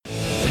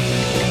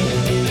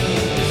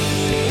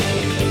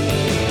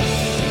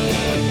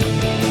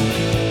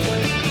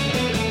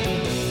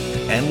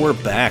we're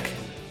back.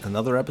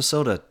 Another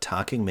episode of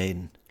Talking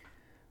Maiden.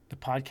 The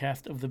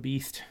podcast of the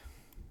beast.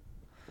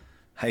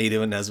 How you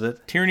doing,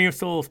 Nesbitt? Tyranny of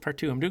Souls, part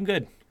 2. I'm doing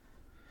good.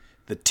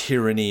 The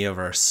tyranny of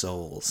our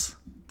souls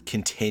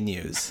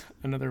continues.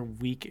 Another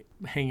week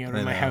hanging out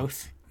in my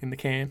house in the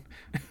can.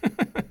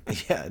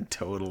 Yeah,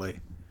 totally.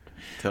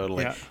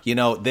 Yeah. You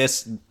know,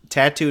 this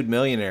Tattooed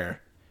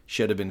Millionaire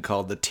should have been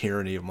called The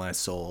Tyranny of My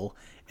Soul,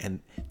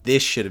 and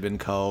this should have been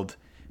called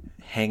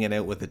Hanging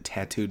Out with a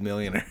Tattooed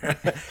Millionaire.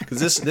 Because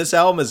this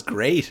album is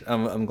great.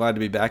 I'm glad to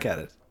be back at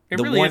it. It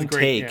really is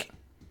great.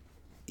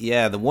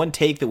 Yeah, the one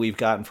take that we've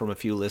gotten from a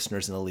few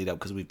listeners in the lead up,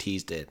 because we've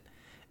teased it,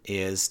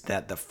 is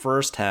that the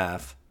first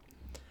half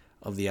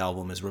of the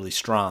album is really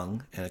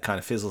strong and it kind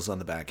of fizzles on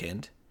the back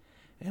end.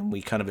 And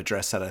we kind of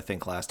addressed that, I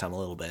think, last time a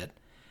little bit,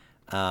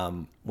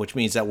 which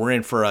means that we're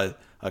in for a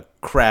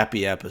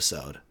crappy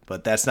episode.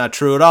 But that's not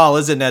true at all,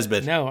 is it,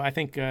 Nesbitt? No, I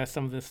think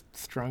some of the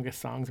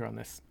strongest songs are on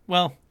this.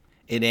 Well,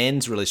 it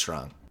ends really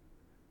strong.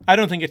 I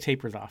don't think it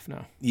tapers off,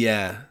 no.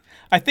 Yeah.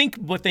 I think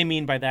what they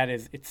mean by that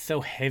is it's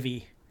so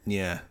heavy.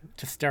 Yeah.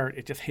 To start,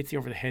 it just hits you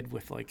over the head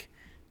with like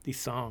these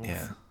songs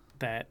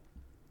that,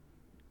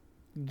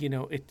 you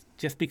know, it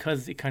just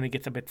because it kind of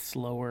gets a bit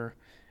slower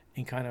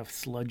and kind of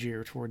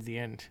sludgier towards the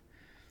end,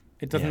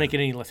 it doesn't make it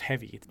any less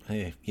heavy.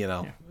 Hey, you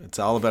know, it's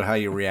all about how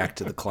you react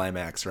to the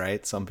climax,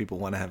 right? Some people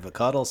want to have a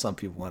cuddle, some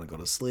people want to go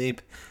to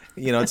sleep.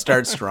 You know, it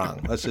starts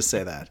strong. Let's just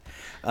say that.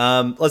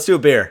 Let's do a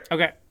beer.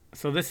 Okay,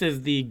 so this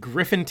is the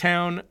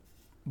Griffintown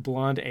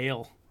Blonde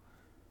Ale.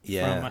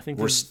 Yeah, I think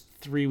there's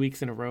 3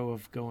 weeks in a row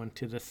of going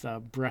to this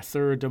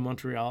Brasseur de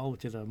Montreal,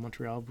 which is a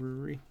Montreal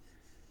brewery.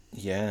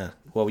 Yeah.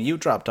 Well, you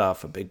dropped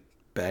off a big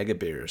bag of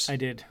beers. I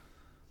did.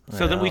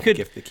 So that we could...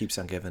 Gift that keeps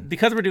on giving.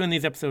 Because we're doing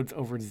these episodes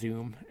over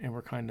Zoom, and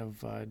we're kind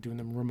of doing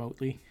them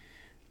remotely,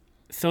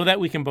 so that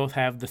we can both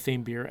have the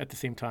same beer at the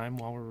same time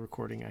while we're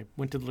recording, I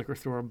went to the liquor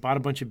store, bought a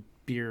bunch of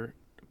beer,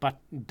 bought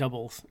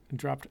doubles, and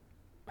dropped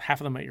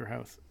half of them at your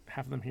house,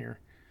 half of them here.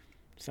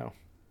 So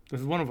this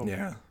is one of them.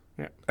 Yeah.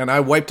 Yeah. And I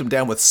wiped them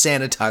down with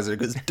sanitizer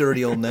because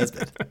dirty old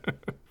Nesbitt.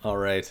 All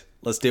right,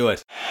 let's do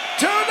it.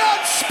 Do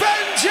not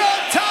spend your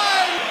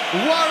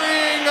time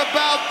worrying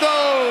about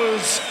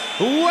those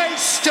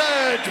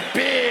wasted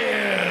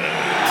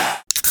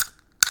beers.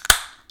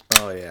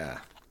 Oh, yeah.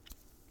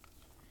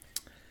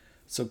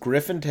 So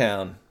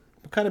Griffintown,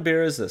 what kind of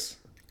beer is this?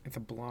 It's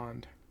a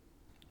blonde.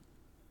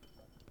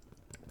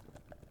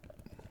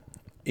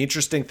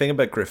 Interesting thing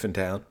about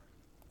Griffintown.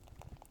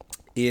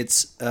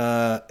 It's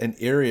an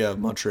area of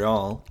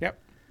Montreal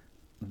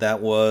that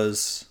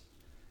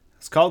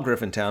it's called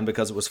Griffintown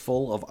because it was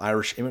full of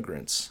Irish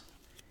immigrants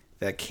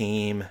that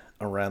came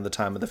around the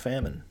time of the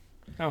famine.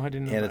 Oh, I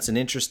didn't know And that. it's an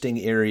interesting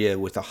area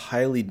with a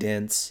highly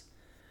dense,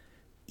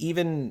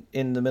 even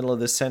in the middle of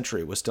this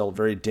century, was still a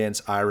very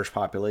dense Irish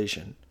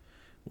population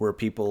where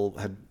people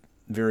had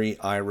very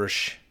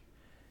Irish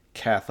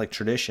Catholic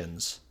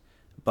traditions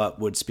but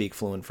would speak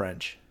fluent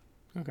French.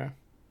 Okay.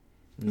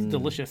 It's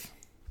delicious.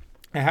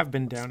 I have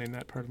been down in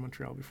that part of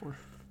Montreal before.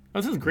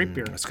 Oh, this is great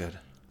beer. That's good.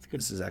 It's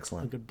good. This is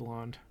excellent. A good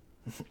blonde.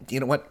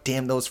 You know what?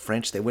 Damn those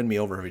French. They win me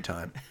over every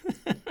time.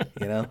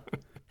 You know?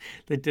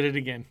 They did it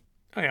again.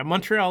 Oh, yeah.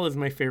 Montreal is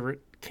my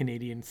favorite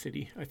Canadian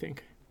city, I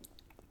think.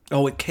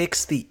 Oh, it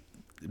kicks the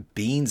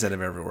beans out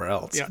of everywhere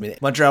else. Yeah. I mean,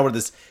 Montreal, where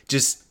there's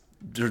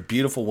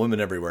beautiful women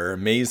everywhere,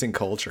 amazing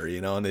culture,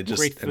 you know, and they just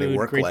Great food, and they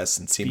work great less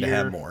and seem to beer.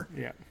 have more.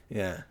 Yeah.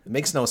 Yeah. It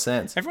makes no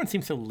sense. Everyone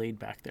seems so laid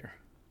back there.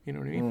 You know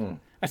what I mean?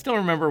 I still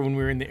remember when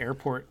we were in the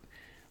airport,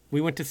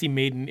 we went to see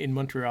Maiden in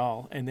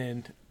Montreal, and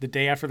then the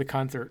day after the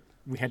concert,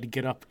 we had to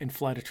get up and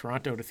fly to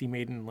Toronto to see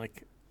Maiden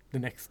like the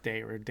next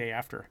day or day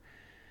after.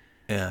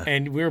 Yeah.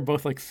 And we were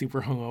both like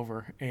super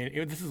hungover.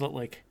 And this is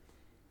like,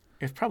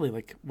 it's probably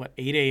like,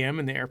 8 a.m.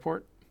 in the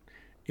airport,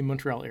 in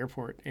Montreal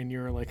airport. And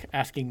you're like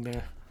asking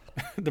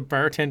the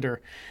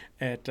bartender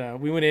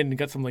we went in and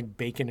got some like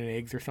bacon and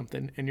eggs or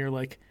something. And you're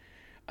like,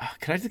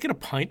 can I just get a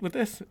pint with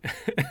this?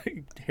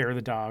 Hair of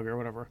the dog or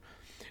whatever.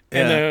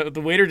 And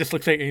the waiter just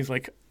looks at you and he's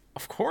like,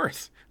 of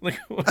course. Like,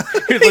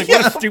 he's like,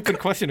 what a stupid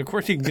question. Of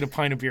course you can get a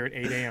pint of beer at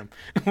 8 a.m.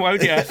 Why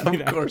would you ask me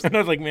that? Of course. And I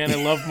was like, man, I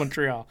love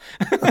Montreal.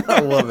 I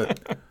love it.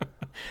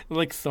 It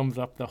like sums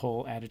up the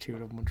whole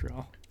attitude of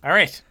Montreal. All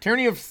right.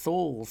 Tyranny of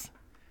Souls.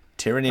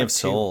 Tyranny of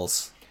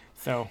Souls.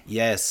 So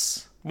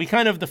Yes. we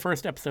kind of, the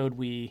first episode,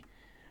 we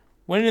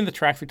went into the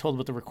tracks, we told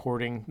about the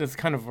recording. This is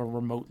kind of a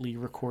remotely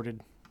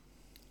recorded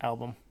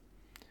album.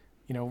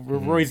 You know,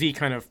 Roy Z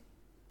kind of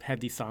had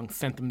these songs,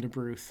 sent them to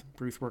Bruce.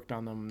 Bruce worked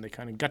on them. They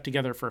kind of got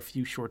together for a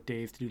few short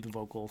days to do the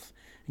vocals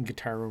and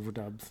guitar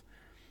overdubs,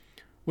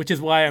 which is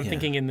why I'm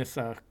thinking in this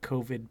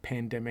COVID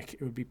pandemic,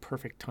 it would be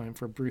perfect time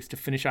for Bruce to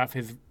finish off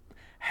his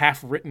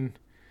half-written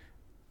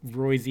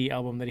Roy Z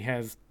album that he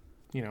has.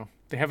 You know,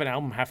 they have an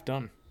album half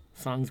done,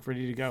 songs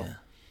ready to go. Yeah.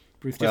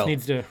 Bruce just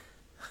needs to,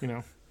 you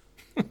know.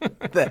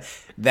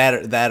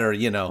 that or,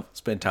 you know,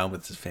 spend time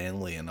with his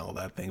family and all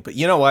that thing. But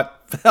you know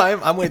what?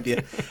 I'm with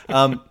you.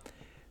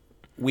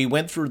 We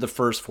went through the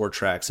first 4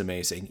 tracks,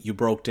 amazing. You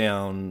broke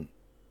down,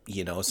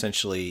 you know,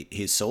 essentially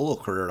his solo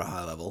career at a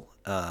high level.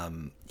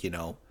 You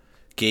know,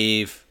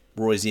 gave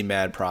Roy Z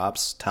mad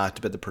props, talked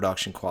about the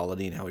production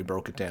quality and how he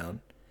broke it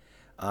down.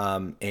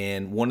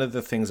 And one of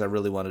the things I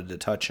really wanted to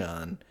touch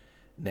on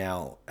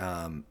now,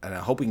 and I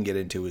hope we can get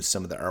into, is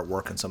some of the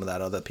artwork and some of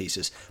that other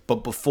pieces.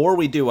 But before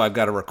we do, I've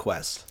got a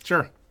request.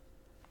 Sure.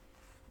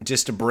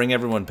 Just to bring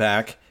everyone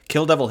back.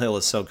 Kill Devil Hill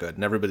is so good,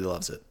 and everybody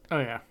loves it. Oh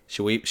yeah.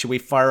 Should we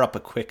fire up a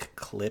quick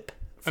clip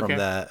from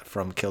Okay.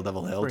 from Kill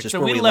Devil Hill, Right. just So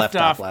where we left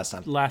off last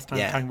last time?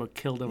 time talking about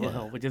Kill Devil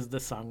Hill, which is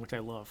this song, which I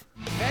love.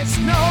 There's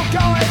no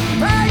going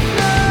back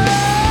now.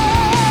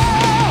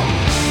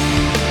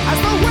 As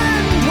the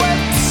wind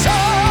whips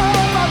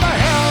over the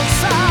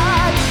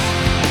hillside,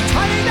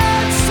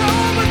 29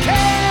 silver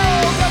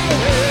Kill Devil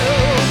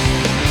Hill.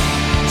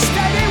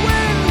 Steady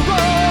wind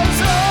blows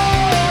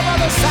over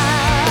the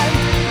sand,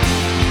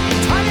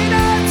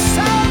 29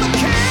 silver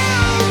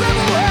Kill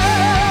Devil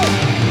Hill.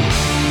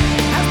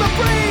 As the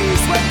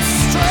breeze whips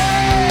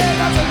straight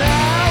as an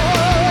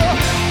arrow,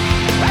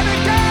 let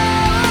it go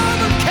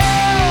over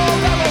Kill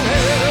Devil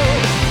Hill.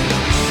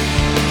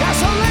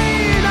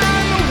 Gasoline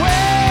and the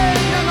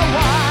wind and the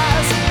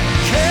wires,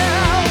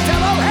 Kill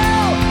Devil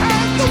Hill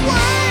and the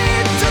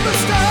way to the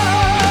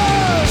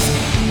stars.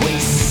 We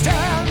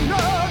stand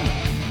on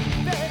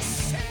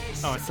this.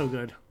 Oh, it's so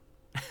good.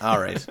 All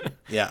right.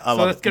 Yeah, I So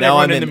love let's it. get Now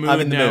everyone I'm in the in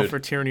the mood now mood. for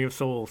Tyranny of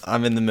Souls.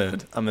 I'm in the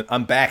mood.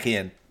 I'm back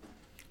in.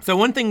 So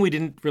one thing we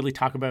didn't really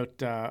talk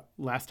about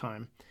last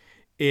time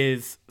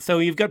is, so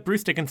you've got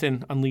Bruce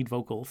Dickinson on lead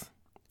vocals,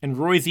 and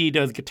Roy Z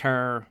does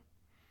guitar,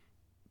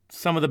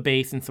 some of the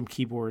bass, and some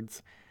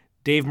keyboards.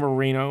 Dave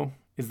Moreno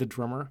is the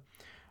drummer.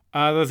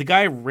 There's a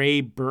guy,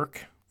 Ray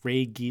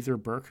Geezer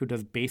Burke, who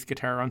does bass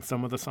guitar on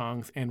some of the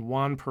songs, and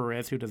Juan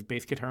Perez, who does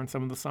bass guitar on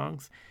some of the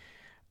songs.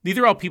 These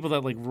are all people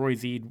that like Roy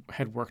Z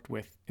had worked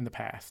with in the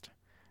past.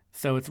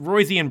 So it's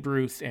Roy Z and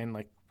Bruce, and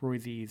like Roy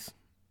Z's,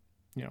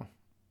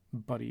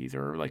 buddies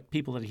or like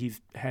people that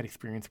he's had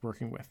experience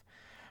working with.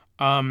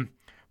 I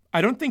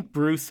don't think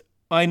Bruce.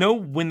 I know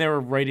when they were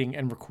writing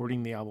and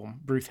recording the album,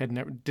 Bruce had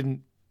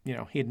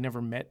he had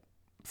never met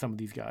some of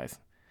these guys,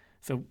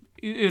 so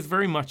it was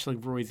very much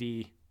like Roy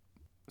Z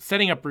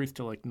setting up Bruce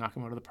to like knock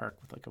him out of the park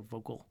with like a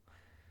vocal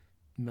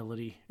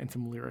melody and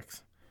some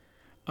lyrics.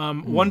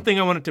 One thing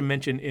I wanted to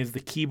mention is the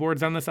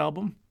keyboards on this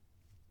album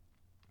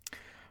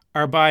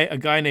are by a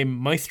guy named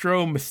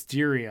Maestro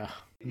Mysteria.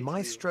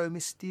 Maestro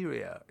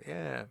Mysteria,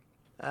 yeah.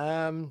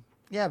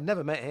 I've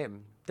never met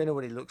him. Don't know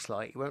what he looks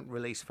like. He won't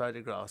release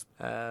photographs.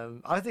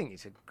 I think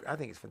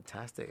it's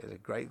fantastic. It's a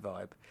great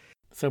vibe.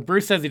 So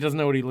Bruce says he doesn't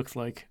know what he looks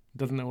like,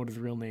 doesn't know what his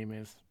real name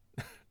is.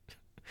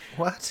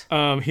 What?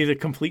 He's a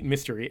complete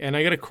mystery. And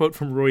I got a quote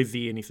from Roy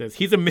Z, and he says,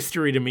 "He's a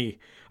mystery to me.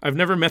 I've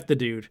never met the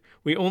dude.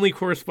 We only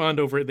correspond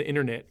over the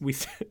internet.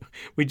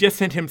 We just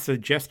sent him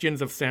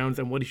suggestions of sounds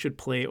and what he should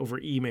play over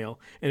email,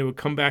 and it would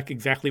come back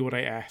exactly what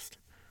I asked."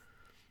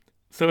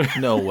 So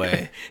No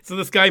way. So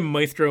this guy,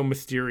 Maestro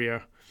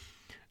Mysteria,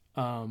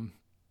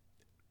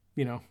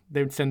 they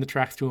would send the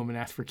tracks to him and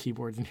ask for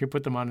keyboards, and he'd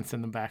put them on and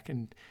send them back.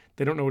 And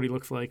they don't know what he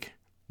looks like.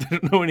 They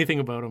don't know anything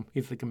about him.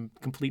 He's like a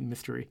complete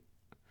mystery.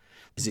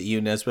 Is it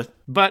you, Nesbitt?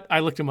 But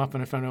I looked him up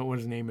and I found out what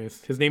his name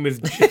is. His name is...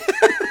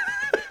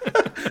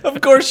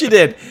 Of course you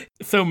did.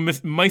 So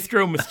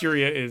Maestro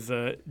Mysteria is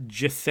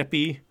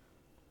Giuseppe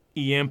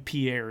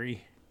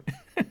Iampieri.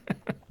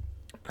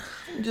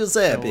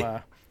 Giuseppe.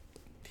 So,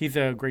 he's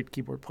a great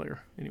keyboard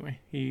player. Anyway,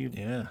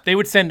 Yeah. they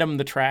would send him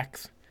the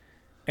tracks,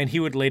 and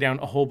he would lay down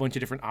a whole bunch of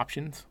different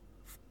options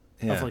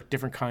Yeah. of like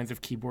different kinds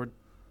of keyboard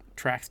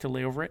tracks to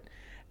lay over it,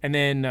 and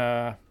then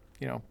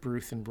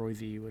Bruce and Roy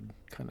Z would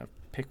kind of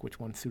pick which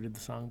one suited the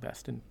song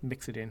best and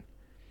mix it in.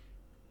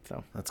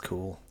 So That's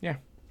cool. yeah,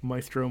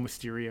 Maestro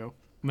Mysteria.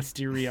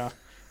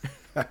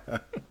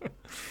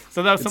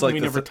 So that was something like we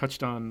the never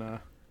touched on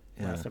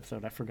Yeah. last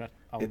episode. I forgot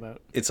all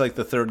about. It's like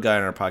the third guy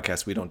on our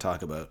podcast we don't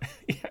talk about.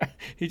 Yeah,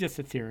 he just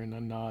sits here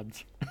and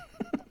nods.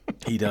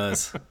 He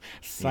does.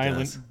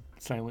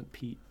 Silent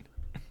Pete.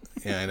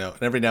 Yeah, I know.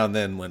 And every now and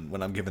then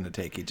when I'm giving a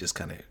take, he just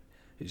kind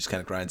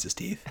of grinds his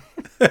teeth.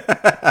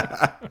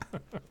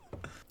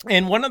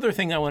 And one other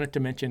thing I wanted to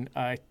mention,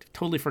 I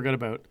totally forgot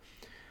about.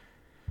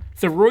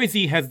 So Roy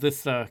Z has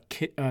this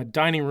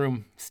dining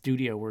room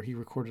studio where he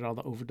recorded all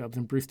the overdubs,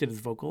 and Bruce did his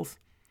vocals.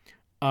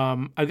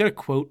 I've got a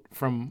quote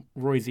from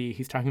Roy Z.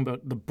 He's talking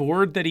about the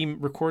board that he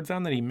records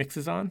on, that he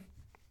mixes on.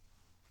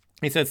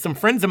 He says, "Some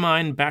friends of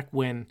mine back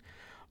when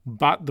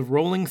bought the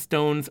Rolling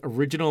Stones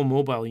original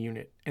mobile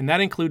unit, and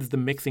that includes the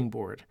mixing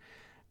board.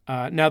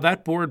 Now,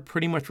 that board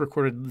pretty much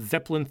recorded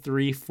Zeppelin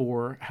 3,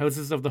 4,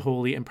 Houses of the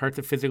Holy, and parts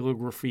of Physical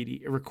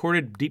Graffiti. It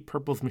recorded Deep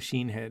Purple's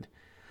Machine Head.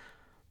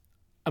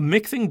 A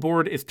mixing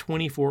board is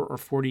 24 or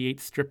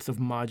 48 strips of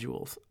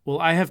modules. Well,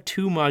 I have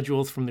 2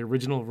 modules from the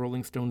original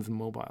Rolling Stones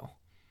mobile."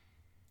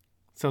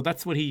 So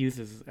that's what he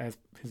uses as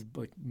his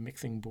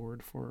mixing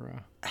board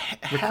for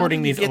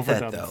recording these overdubs.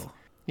 That, though?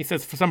 He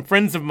says, "For some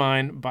friends of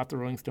mine bought the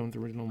Rolling Stones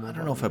original mobile." I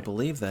don't know if I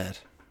believe that.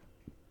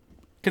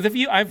 Because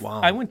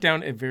I went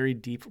down a very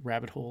deep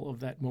rabbit hole of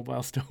that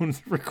Mobile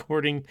Stones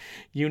recording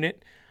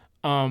unit.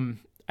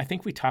 I I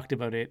think we talked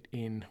about it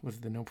in, was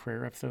it the No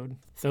Prayer episode?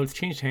 So it's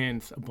changed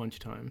hands a bunch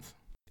of times.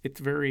 It's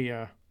very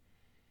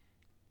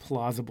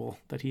plausible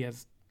that he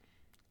has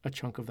a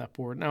chunk of that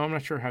board. Now, I'm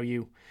not sure how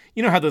you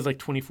know how there's like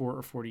 24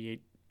 or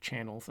 48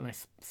 channels, and I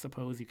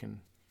suppose you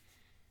can,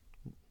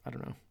 I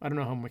don't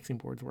know how mixing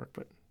boards work,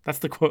 but that's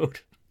the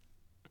quote.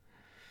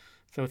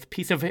 So it's a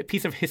piece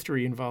of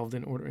history involved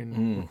in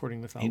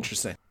recording this album.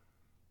 Interesting.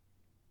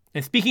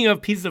 And speaking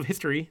of pieces of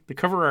history, the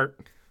cover art.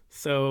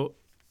 So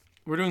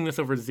we're doing this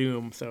over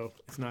Zoom, so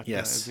it's not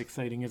as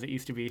exciting as it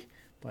used to be.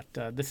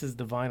 But this is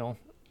the vinyl,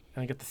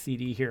 and I got the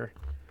CD here.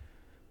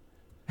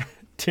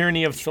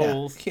 Tyranny of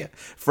Souls. Yeah.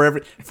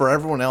 For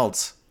everyone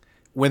else,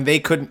 when they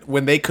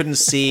couldn't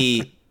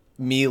see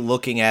me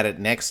looking at it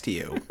next to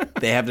you,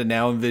 they have to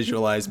now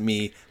visualize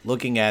me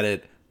looking at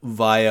it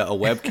via a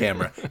web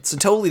camera. It's a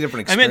totally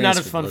different I experience. meant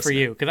not as fun for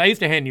you, because I used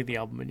to hand you the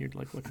album and you'd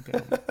like look at the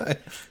album.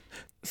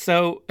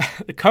 So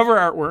the cover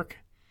artwork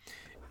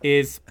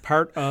is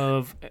part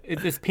of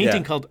this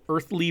painting called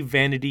Earthly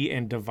Vanity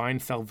and Divine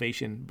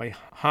Salvation by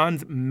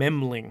Hans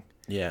Memling,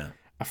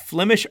 a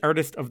Flemish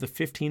artist of the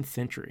 15th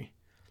century.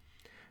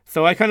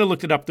 So I kind of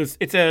looked it up. There's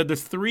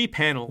 3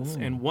 panels,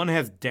 and one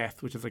has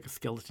death, which is like a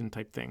skeleton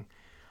type thing.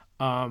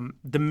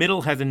 The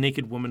middle has a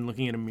naked woman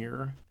looking in a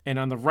mirror, and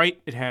on the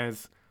right it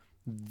has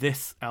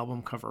this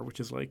album cover, which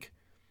is like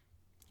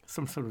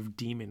some sort of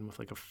demon with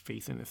like a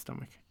face in his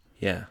stomach.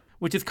 Yeah.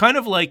 Which is kind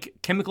of like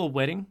Chemical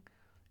Wedding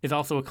is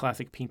also a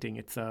classic painting.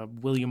 It's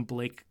William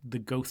Blake, The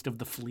Ghost of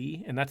the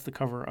Flea, and that's the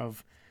cover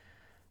of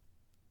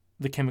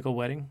The Chemical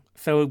Wedding.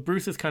 So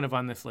Bruce is kind of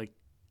on this, like,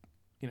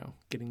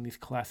 getting these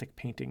classic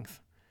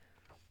paintings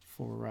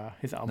for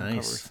his album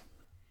covers.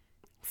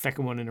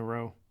 Second one in a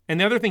row. And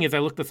the other thing is, I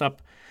looked this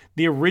up.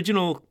 The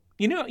original,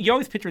 you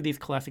always picture these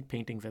classic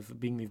paintings as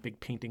being these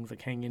big paintings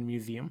like hang in a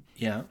museum.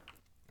 Yeah.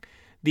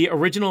 The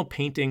original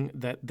painting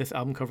that this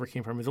album cover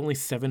came from is only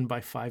 7 by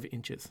 5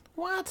 inches.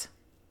 What?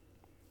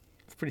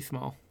 It's pretty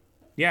small.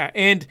 Yeah,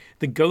 and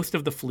The Ghost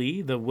of the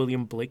Flea, the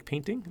William Blake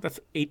painting, that's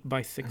 8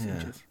 by 6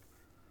 inches.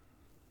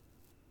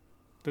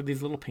 They're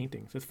these little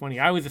paintings. It's funny.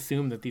 I always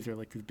assumed that these are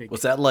like these big...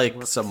 Was that like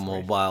works, some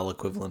right? mobile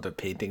equivalent of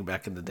painting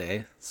back in the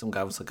day? Some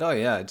guy was like, oh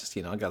yeah, I just,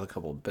 I got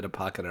a bit of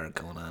pocket art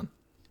going on.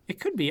 It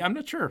could be. I'm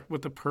not sure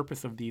what the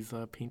purpose of these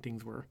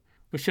paintings were.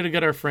 We should have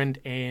got our friend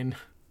Anne,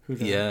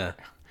 who's a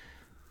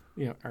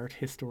art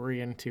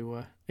historian,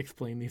 to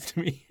explain these to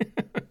me.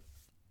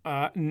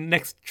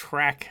 Next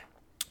track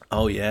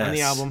on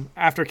the album,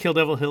 after Kill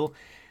Devil Hill,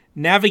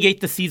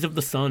 Navigate the Seas of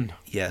the Sun.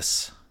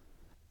 Yes.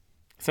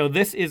 So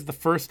this is the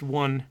first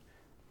one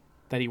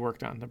that he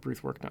worked on, that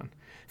Bruce worked on.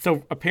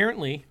 So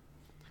apparently,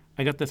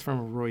 I got this from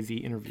a Roy Z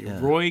interview. Yeah.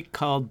 Roy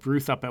called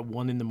Bruce up at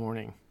 1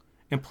 a.m.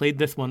 and played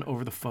this one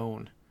over the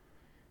phone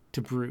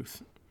to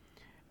Bruce.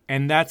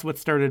 And that's what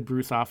started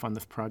Bruce off on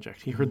this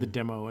project. He heard the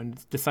demo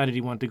and decided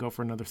he wanted to go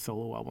for another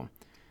solo album.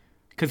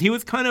 Because he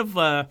was kind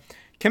of...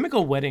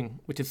 Chemical Wedding,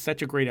 which is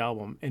such a great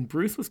album, and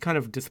Bruce was kind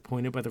of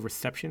disappointed by the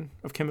reception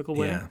of Chemical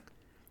Wedding. Yeah.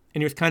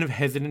 And he was kind of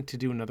hesitant to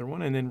do another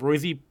one. And then Roy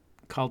Z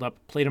called up,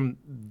 played him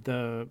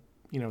the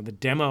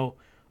demo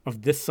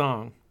of this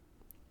song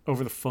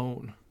over the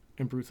phone.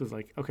 And Bruce was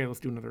like, okay, let's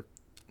do another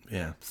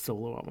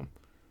solo album.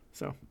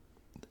 So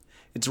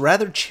it's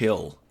rather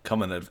chill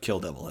coming out of Kill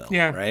Devil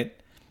Hill, right?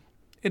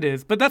 It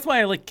is. But that's why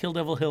I like Kill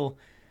Devil Hill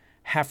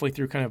halfway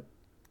through, kind of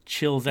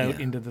chills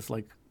out into this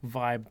like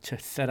vibe to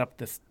set up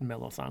this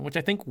mellow song, which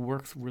I think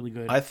works really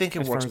good. I think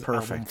it works as album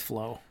perfect.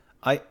 Flow.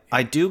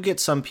 I do get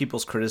some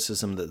people's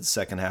criticism that the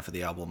second half of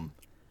the album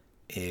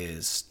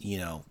is,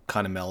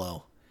 kind of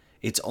mellow.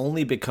 It's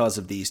only because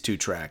of these 2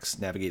 tracks,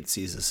 Navigate the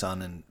Seas of the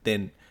Sun and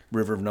then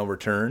River of No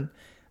Return.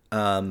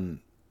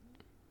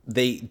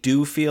 They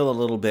do feel a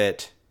little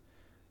bit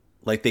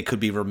like they could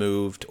be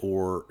removed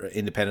or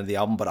independent of the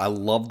album, but I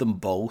love them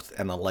both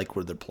and I like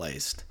where they're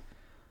placed.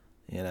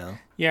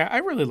 Yeah, I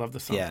really love the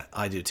song. Yeah,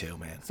 I do too,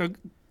 man. So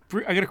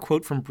I got a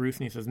quote from Bruce,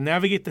 and he says,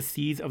 Navigate the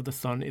Seas of the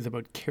Sun is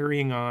about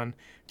carrying on,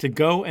 to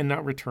go and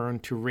not return,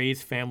 to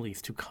raise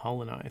families, to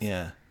colonize.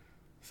 Yeah.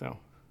 So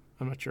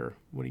I'm not sure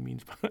what he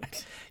means by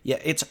that. Yeah,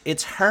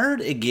 it's hard,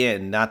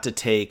 again, not to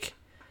take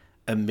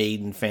a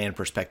Maiden fan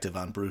perspective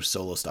on Bruce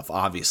solo stuff,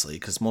 obviously,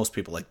 because most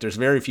people, there's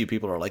very few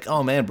people who are like,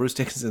 oh man, Bruce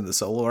Dickinson's the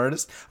solo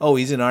artist? Oh,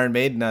 he's in Iron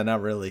Maiden? No,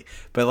 not really.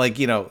 But,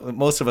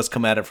 most of us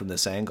come at it from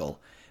this angle.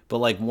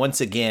 But once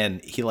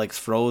again, he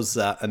throws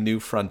a New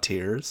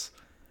Frontiers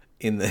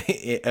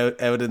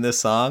out in this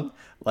song.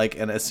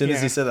 And as soon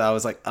as he said that, I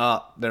was like,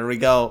 there we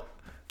go.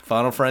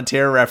 Final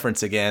Frontier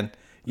reference again,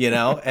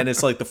 and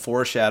it's like the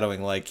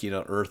foreshadowing,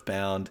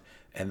 Earthbound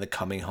and the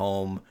Coming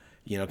Home,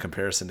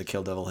 comparison to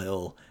Kill Devil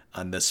Hill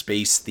on the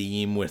space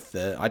theme with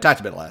I talked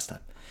about it last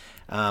time.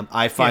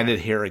 I find it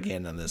here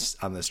again on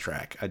this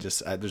track.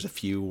 There's a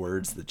few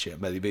words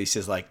that but he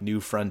says New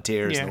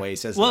Frontiers and the way he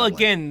says well, it.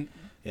 again,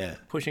 Yeah.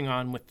 pushing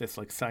on with this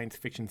science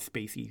fiction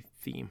spacey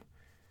theme.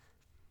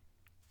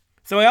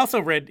 So I also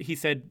read, he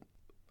said,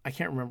 I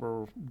can't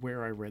remember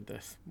where I read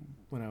this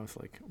when I was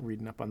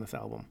reading up on this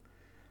album,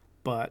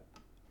 but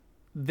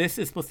this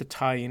is supposed to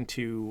tie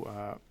into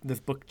this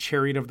book,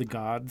 Chariot of the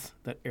Gods,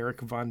 that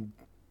Eric von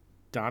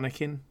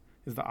Daniken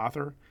is the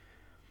author,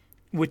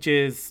 which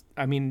is,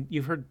 I mean,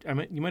 you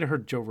might have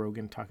heard Joe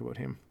Rogan talk about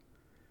him.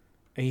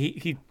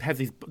 He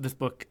has this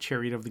book,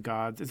 Chariot of the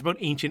Gods. It's about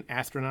ancient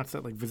astronauts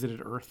that like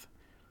visited Earth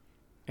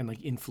and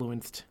like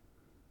influenced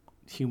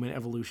human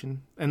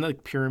evolution, and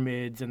like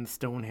pyramids and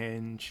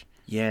Stonehenge.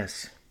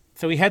 Yes.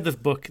 So he had this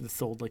book that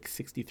sold like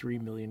 63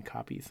 million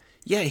copies.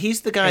 Yeah,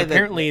 he's the guy And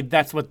apparently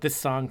that's what this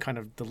song kind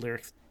of, the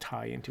lyrics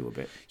tie into a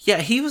bit.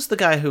 Yeah, he was the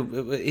guy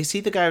who... Is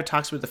he the guy who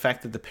talks about the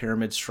fact that the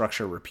pyramid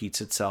structure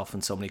repeats itself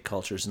in so many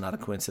cultures and not a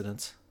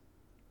coincidence?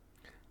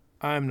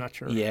 I'm not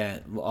sure. Yeah.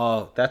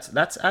 Oh,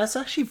 that's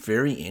actually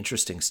very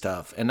interesting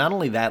stuff. And not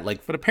only that,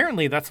 like... But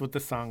apparently that's what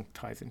this song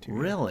ties into.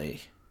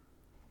 Really?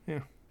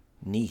 Yeah.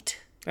 Neat.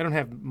 I don't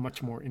have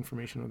much more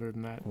information other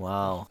than that.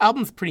 Wow.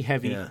 Album's pretty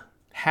heavy. Yeah.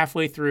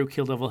 Halfway through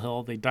Kill Devil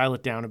Hill, they dial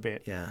it down a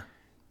bit. Yeah.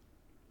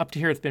 Up to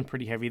here, it's been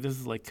pretty heavy. This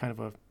is like kind of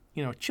a,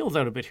 it chills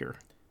out a bit here,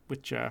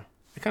 which I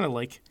kind of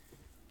like.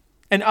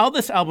 And all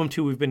this album,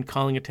 too, we've been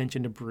calling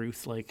attention to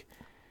Bruce, like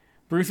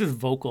Bruce's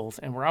vocals.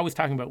 And we're always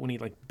talking about when he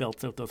like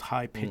belts out those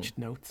high-pitched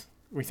notes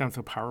where he sounds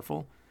so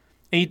powerful.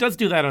 And he does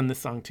do that on this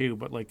song, too.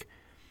 But like,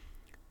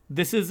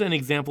 this is an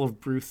example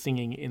of Bruce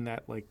singing in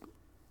that like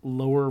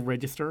lower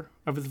register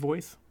of his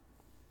voice,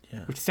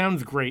 which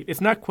sounds great. It's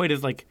not quite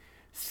as like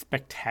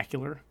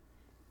spectacular,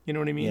 you know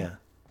what I mean? Yeah.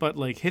 But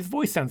like his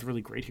voice sounds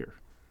really great here.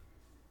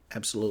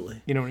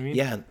 Absolutely. You know what I mean?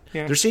 Yeah.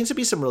 There seems to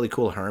be some really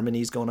cool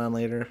harmonies going on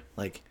later.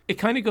 Like, it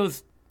kind of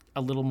goes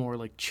a little more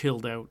like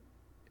chilled out,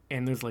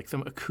 and there's like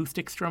some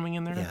acoustic strumming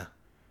in there. yeah.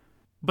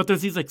 But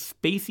there's these like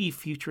spacey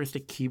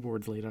futuristic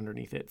keyboards laid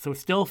underneath it. So it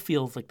still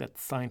feels like that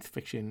science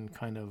fiction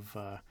kind of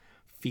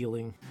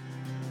feeling.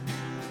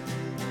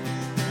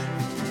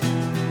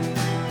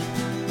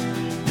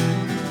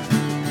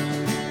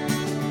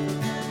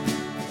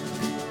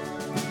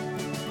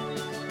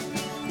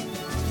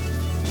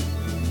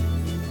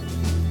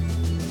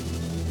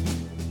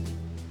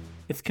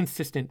 It's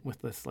consistent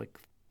with this like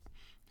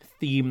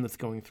theme that's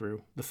going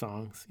through the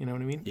songs. You know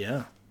what I mean?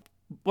 Yeah.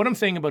 What I'm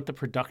saying about the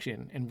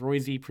production, and Roy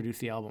Z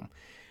produced the album,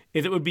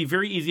 is it would be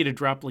very easy to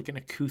drop like an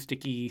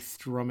acoustic-y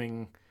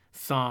strumming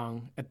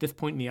song at this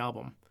point in the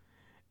album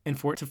and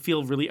for it to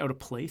feel really out of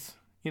place.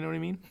 You know what I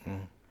mean?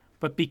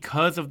 But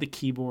because of the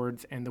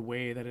keyboards and the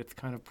way that it's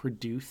kind of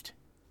produced,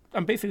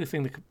 I'm basically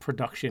saying the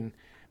production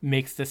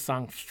makes this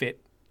song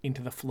fit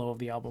into the flow of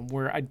the album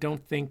where I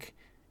don't think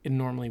it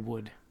normally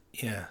would.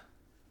 Yeah.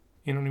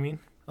 You know what I mean?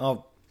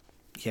 Oh,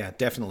 yeah,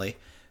 definitely.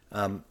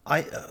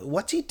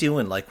 What's he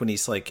doing? Like when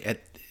he's like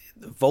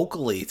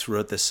vocally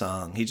throughout the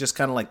song, he just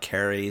kind of like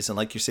carries, and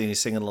like you're saying,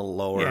 he's singing a little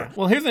lower. Yeah.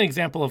 Well, here's an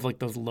example of like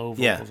those low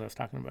vocals I was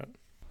talking about.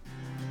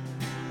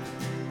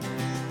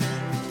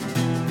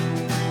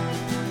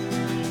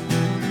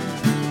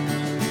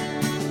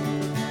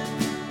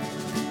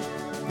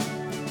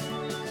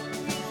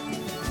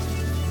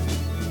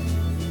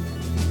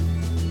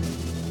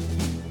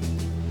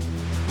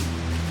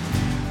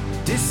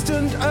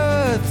 Distant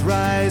earth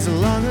rise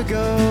long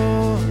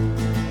ago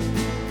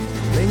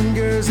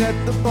lingers at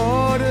the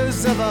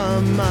borders of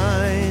our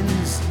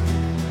minds.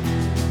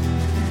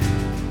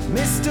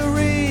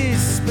 Mysteries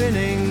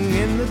spinning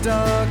in the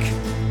dark,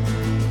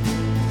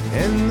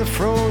 in the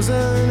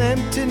frozen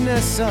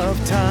emptiness of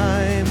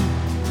time.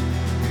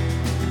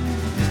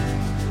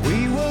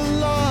 We were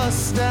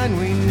lost and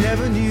we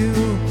never knew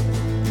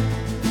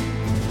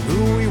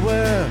who we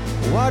were,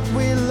 what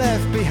we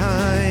left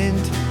behind.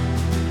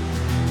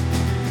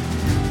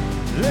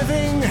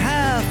 Living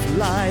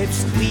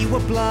half-lives, we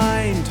were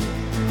blind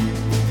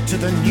to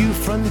the new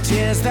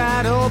frontiers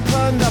that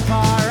opened up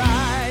our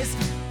eyes.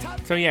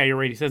 So yeah, you're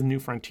right. He says New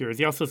Frontiers.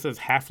 He also says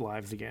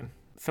Half-Lives again.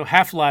 So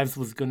Half-Lives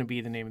was going to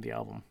be the name of the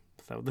album.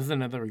 So this is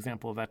another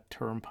example of that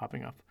term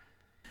popping up.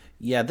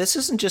 Yeah, this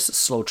isn't just a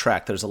slow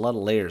track. There's a lot of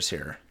layers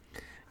here.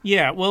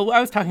 Yeah, well,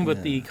 I was talking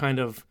about the kind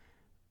of,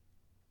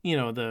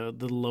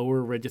 the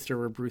lower register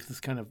where Bruce is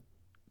kind of,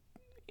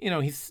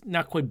 he's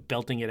not quite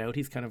belting it out.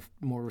 He's kind of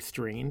more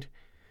restrained.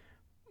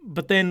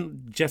 But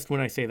then just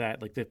when I say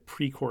that, like the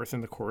pre-chorus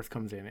and the chorus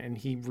comes in, and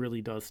he really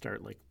does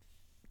start like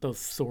those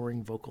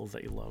soaring vocals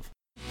that you love.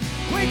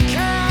 We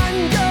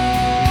can go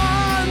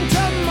on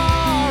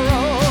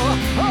tomorrow,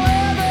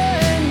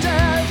 living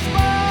death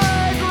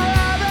by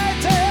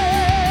gravity.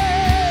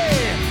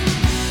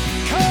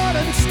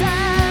 Couldn't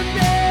stand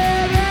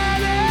it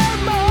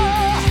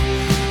anymore.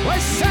 We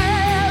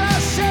sail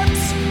our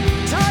ships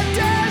to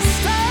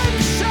distant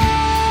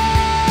shores.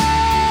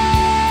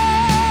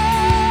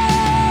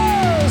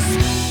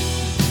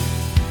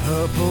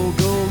 Purple,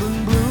 gold,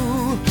 and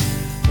blue,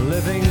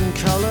 living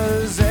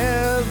colors,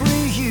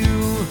 every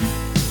hue.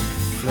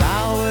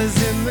 Flowers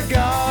in the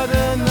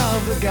garden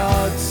of the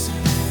gods.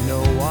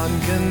 No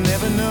one can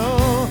ever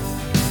know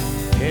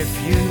if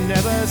you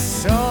never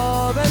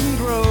saw them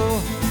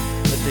grow.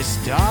 But this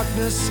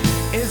darkness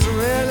is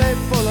really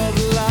full of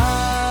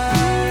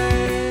light.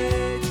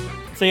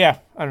 So yeah,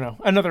 I don't know.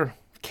 Another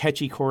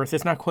catchy chorus.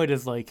 It's not quite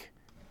as like,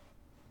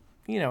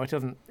 it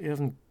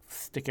doesn't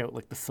stick out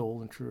like the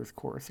Soul Intruder's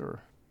Chorus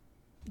or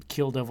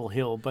Kill Devil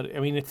Hill, but I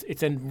mean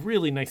it's a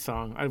really nice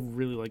song. I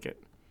really like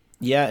it.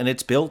 Yeah, and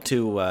it's built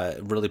to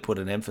really put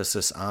an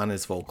emphasis on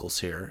his vocals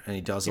here, and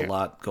he does a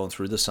lot going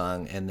through the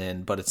song. And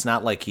then, but it's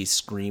not like he's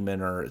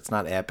screaming or it's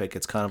not epic.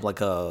 It's kind of like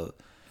a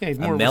he's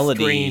more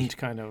melody, restrained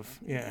kind of.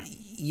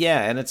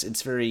 Yeah, and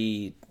it's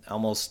very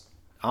almost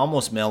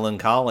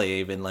melancholy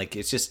even. Like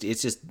it's just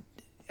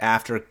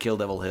after Kill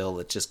Devil Hill,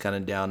 it's just kind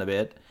of down a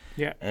bit.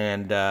 Yeah,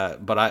 and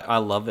but I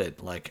love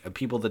it. Like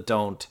people that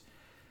don't,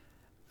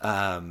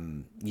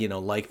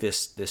 like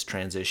this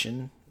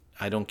transition.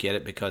 I don't get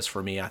it because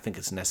for me, I think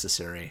it's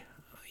necessary.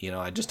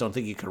 I just don't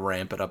think you could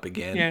ramp it up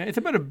again. Yeah, it's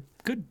about a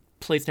good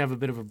place to have a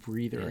bit of a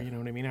breather. You know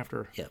what I mean?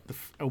 After the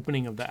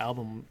opening of the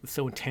album, it's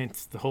so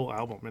intense, the whole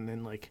album, and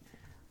then like,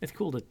 it's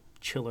cool to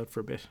chill out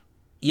for a bit.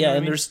 Yeah,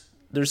 and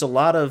there's a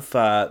lot of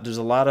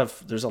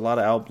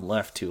album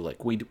left too.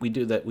 Like we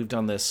do that. We've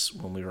done this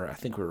when we were. I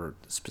think we were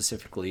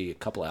specifically a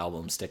couple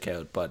albums stick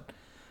out, but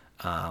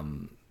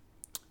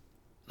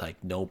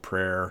like No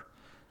Prayer.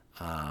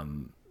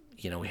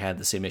 We had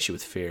the same issue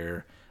with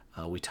Fear.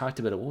 We talked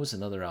about it. What was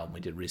another album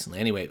we did recently?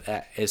 Anyway,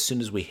 as soon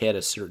as we hit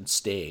a certain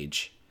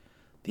stage,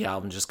 the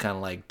album just kind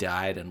of like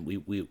died, and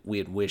we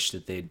had wished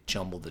that they'd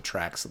jumbled the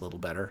tracks a little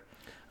better.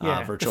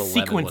 Yeah, Virtual the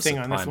Lemon was a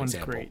sequencing on this prime one's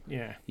example. great.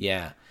 Yeah.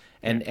 Yeah.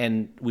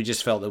 And we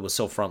just felt it was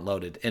so front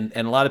loaded. And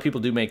a lot of people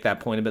do make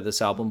that point about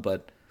this album,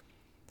 but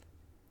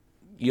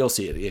you'll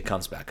see it. It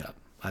comes back up.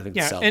 I think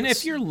and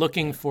if you're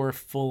looking for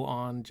full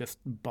on just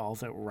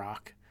balls out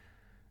rock,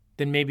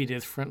 then maybe it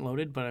is front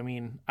loaded. But I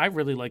mean, I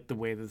really like the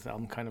way this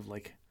album kind of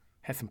like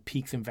has some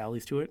peaks and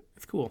valleys to it.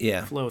 It's cool.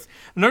 Yeah. It flows.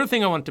 Another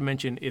thing I want to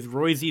mention is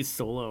Roy Z's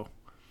solo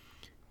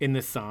in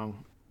this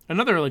song.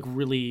 Another like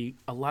really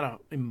a lot of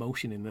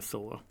emotion in this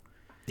solo.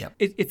 Yeah.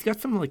 It's got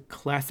some like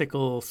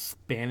classical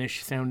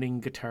Spanish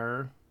sounding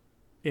guitar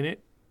in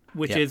it,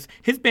 which is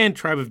his band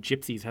Tribe of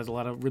Gypsies has a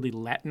lot of really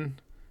Latin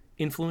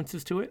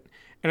influences to it.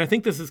 And I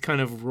think this is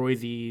kind of Roy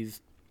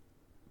Z's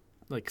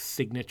like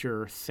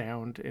signature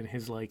sound and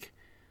his like,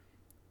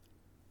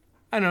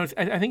 I don't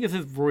know. I think this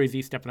is Roy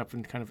Z stepping up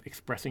and kind of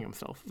expressing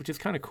himself, which is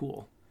kind of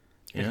cool.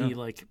 And he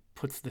like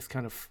puts this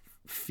kind of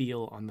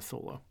feel on the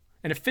solo,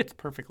 and it fits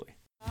perfectly.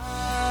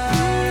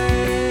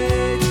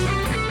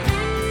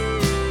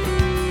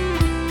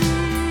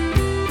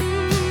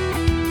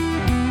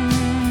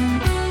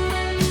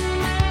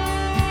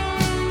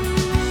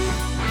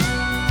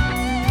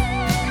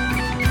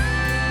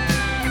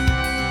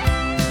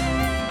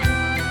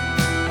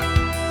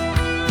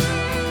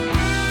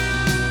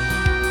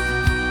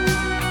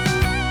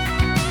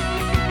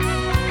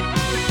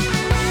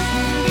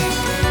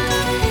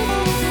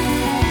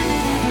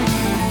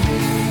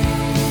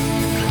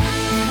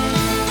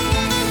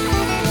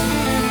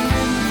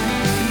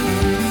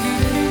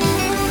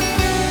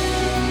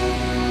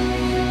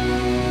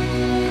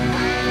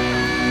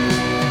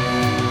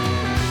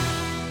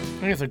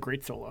 I think it's a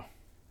great solo.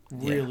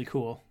 Really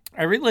cool.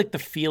 I really like the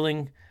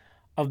feeling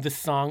of this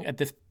song at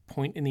this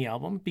point in the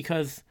album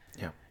because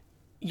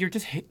you're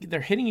just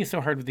they're hitting you so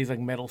hard with these like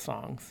metal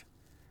songs.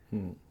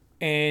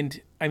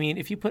 And I mean,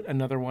 if you put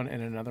another one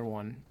and another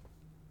one,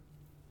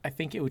 I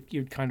think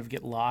you'd kind of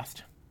get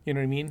lost. You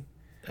know what I mean?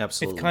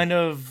 Absolutely. It kind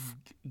of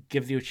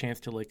gives you a chance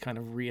to like kind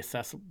of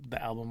reassess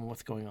the album and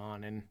what's going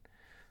on, and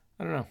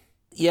I don't know.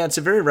 Yeah, it's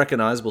a very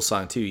recognizable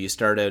song too. You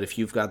start out, if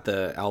you've got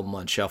the album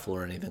on shuffle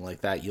or anything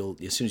like that, you'll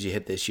as soon as you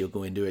hit this, you'll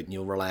go into it and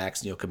you'll relax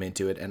and you'll come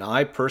into it. And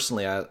I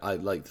personally, I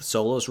like the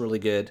solo's really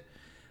good.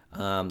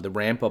 The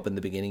ramp up in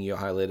the beginning you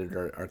highlighted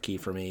are key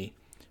for me,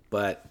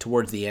 but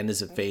towards the end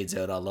as it fades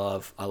out, I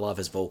love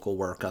his vocal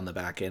work on the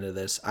back end of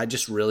this. I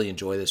just really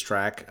enjoy this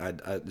track.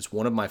 It's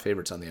one of my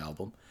favorites on the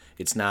album.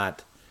 It's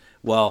not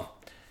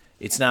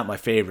my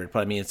favorite,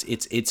 but I mean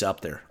it's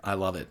up there. I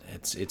love it.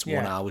 It's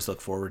one I always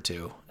look forward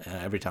to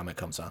every time it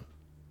comes on.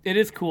 It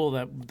is cool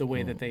that the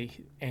way that they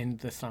end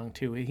the song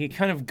too. He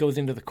kind of goes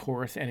into the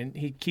chorus and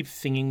he keeps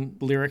singing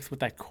lyrics with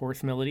that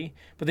chorus melody,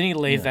 but then he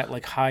lays that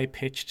like high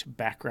pitched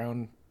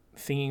background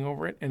singing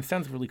over it, and it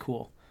sounds really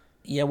cool.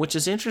 Yeah, which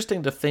is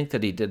interesting to think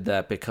that he did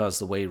that because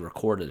the way he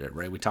recorded it,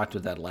 right? We talked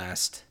about that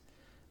last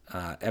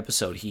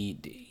episode.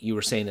 You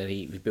were saying that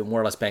he'd been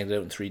more or less banged it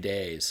out in 3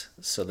 days,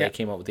 so they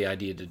came up with the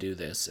idea to do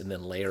this and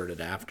then layered it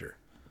after.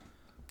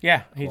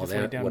 Yeah, he just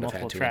laid down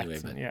multiple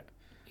tracks. Anyway,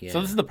 yeah. So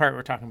this is the part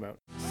we're talking about.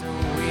 So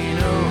we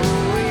know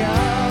who we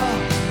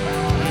are,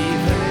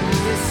 even in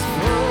this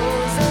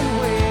frozen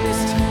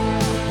waste.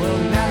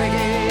 We'll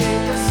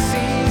navigate the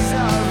seas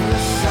of the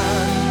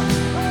sun,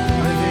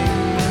 living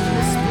in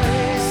this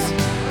place,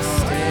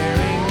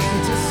 staring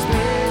into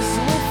space.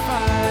 We'll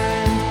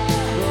find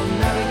we'll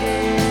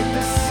navigate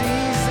the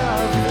seas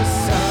of the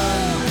sun,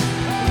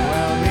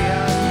 well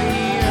beyond the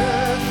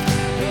earth,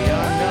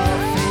 beyond all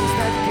things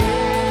that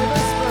gave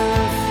us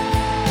birth.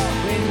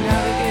 We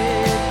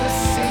navigate the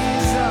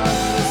seas of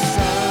the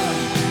sun.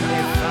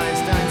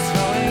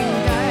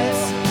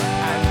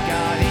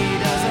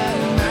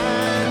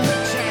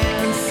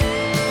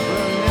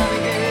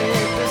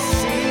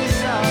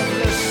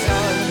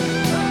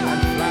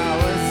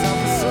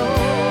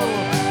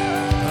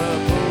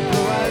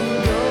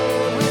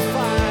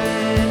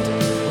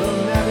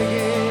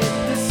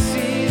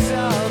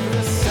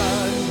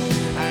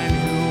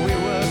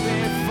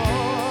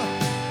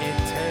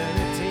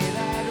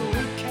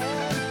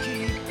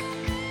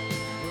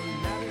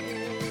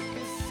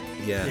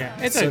 Yeah.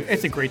 Yeah, it's So-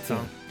 a great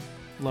song.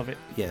 Love it.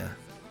 Yeah.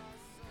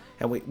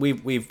 And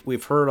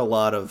we've heard a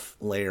lot of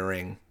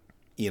layering,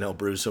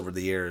 Bruce over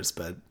the years,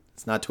 but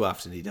it's not too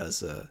often he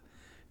does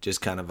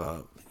just kind of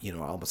a,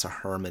 almost a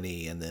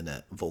harmony and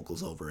then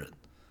vocals over it.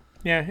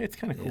 Yeah, it's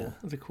kind of cool. Yeah.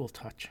 It's a cool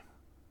touch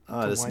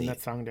Oh, to that's wind neat.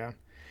 that song down.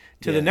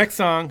 To Yeah. the next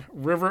song,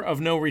 River of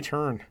No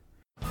Return.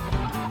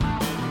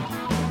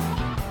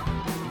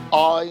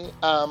 I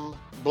am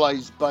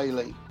Blaze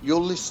Bailey. You're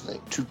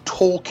listening to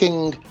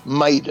Talking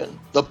Maiden,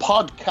 the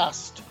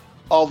podcast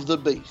of the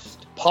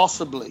Beast,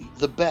 possibly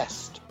the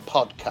best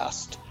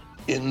podcast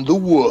in the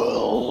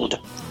world.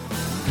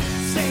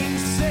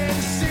 Saints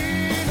and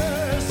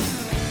sinners,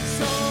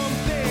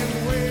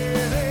 something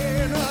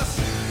within us.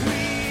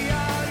 We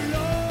are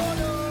Lord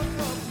of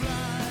the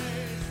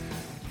Flies.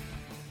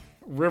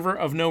 River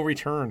of No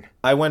Return.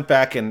 I went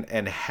back and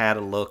had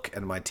a look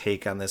at my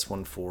take on this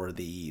one for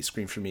the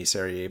Scream for Me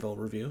Sarajevo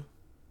review.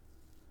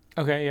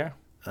 Okay, yeah.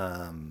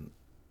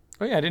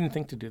 Oh yeah, I didn't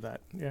think to do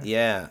that. Yeah.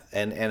 Yeah,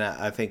 and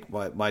I think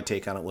my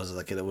take on it was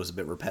like it was a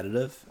bit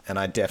repetitive, and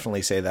I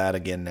definitely say that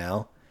again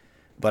now.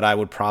 But I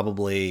would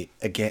probably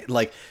again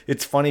like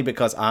it's funny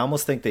because I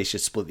almost think they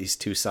should split these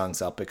two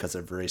songs up because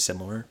they're very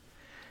similar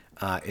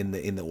in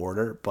the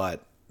order.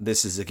 But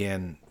this is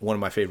again one of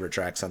my favorite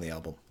tracks on the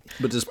album.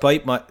 But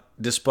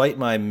despite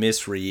my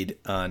misread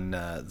on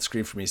the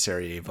Scream for Me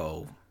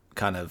Sarajevo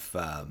kind of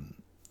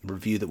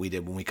review that we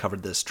did when we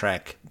covered this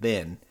track,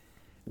 then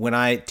when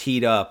I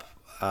teed up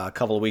a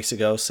couple of weeks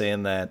ago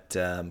saying that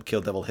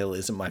Kill Devil Hill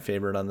isn't my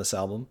favorite on this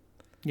album,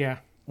 Yeah.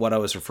 what I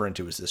was referring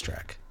to was this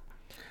track.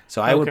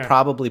 So I would Okay.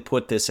 probably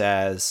put this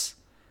as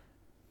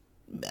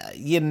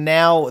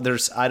now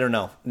there's I don't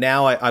know.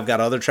 Now I've got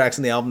other tracks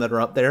in the album that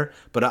are up there,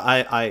 but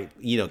I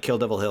Kill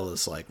Devil Hill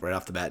is like right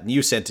off the bat. And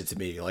you sent it to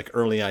me like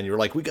early on. You were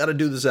like, "We got to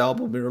do this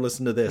album. We were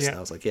listening to this." Yeah. And I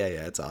was like, "Yeah,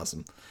 it's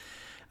awesome."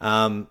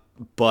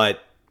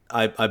 But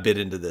I bit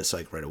into this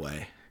like right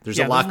away. There's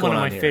Yeah, a lot this is going one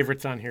of on my here.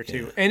 favorites on here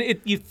too. And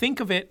you think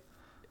of it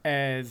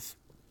as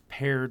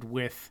paired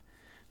with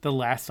the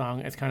last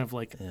song as kind of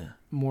like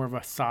more of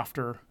a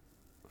softer,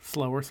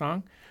 slower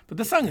song. But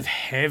this song is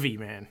heavy,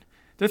 man.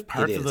 There's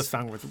parts of the is.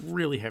 song where it's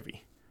really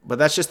heavy. But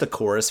that's just the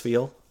chorus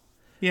feel.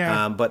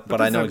 Yeah. But I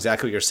there's know a-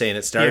 exactly what you're saying.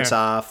 It starts yeah.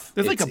 off.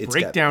 There's like a it's got-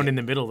 breakdown in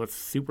the middle that's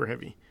super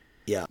heavy.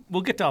 Yeah,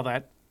 We'll get to all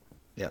that.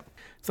 yeah.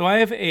 So I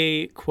have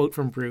a quote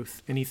from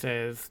Bruce, and he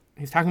says,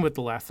 he's talking about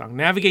the last song.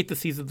 Navigate the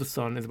Seas of the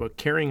Sun is about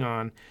carrying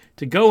on,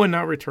 to go and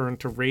not return,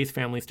 to raise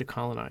families to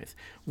colonize.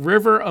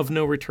 River of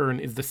No Return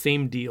is the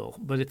same deal,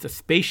 but it's a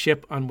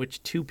spaceship on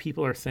which two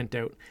people are sent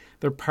out.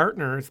 They're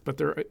partners, but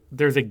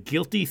there's a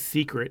guilty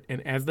secret,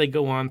 and as they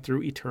go on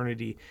through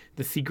eternity,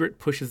 the secret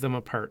pushes them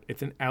apart.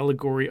 It's an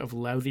allegory of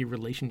lousy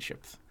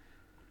relationships.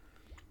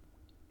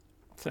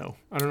 So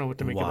I don't know what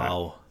to make of that.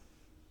 Wow.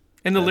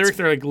 And the lyrics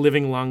are like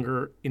living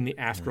longer in the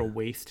astral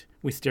waste.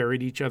 We stare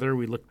at each other.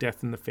 We look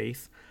death in the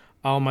face.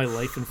 All my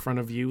life in front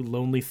of you.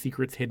 Lonely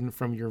secrets hidden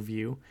from your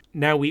view.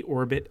 Now we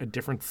orbit a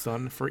different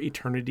sun for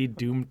eternity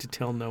doomed to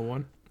tell no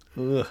one.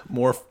 Ugh,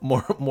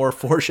 more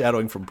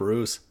foreshadowing from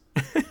Bruce.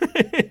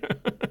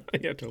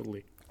 Yeah,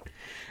 totally.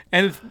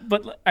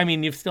 But I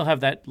mean, you still have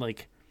that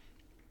like,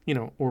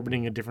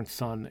 orbiting a different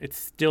sun. It's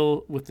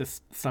still with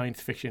this science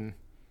fiction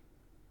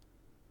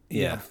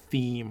Yeah.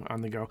 theme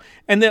on the go.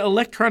 And the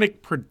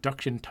electronic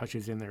production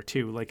touches in there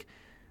too. Like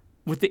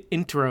with the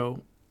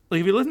intro,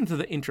 like if you listen to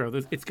the intro,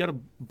 it's got a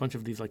bunch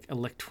of these like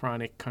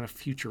electronic kind of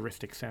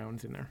futuristic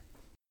sounds in there.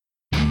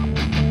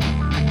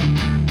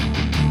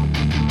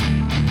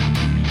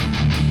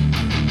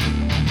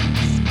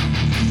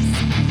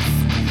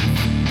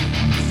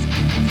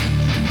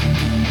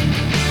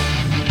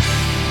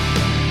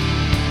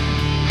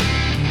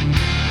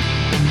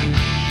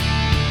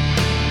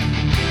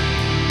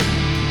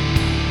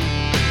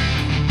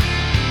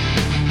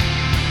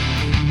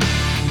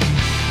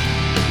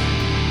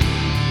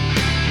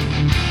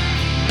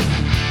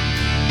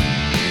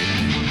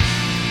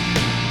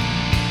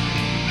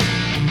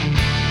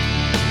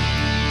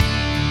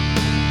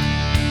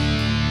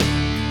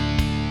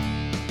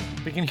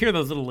 We can hear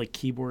those little like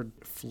keyboard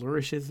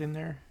flourishes in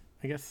there,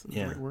 I guess is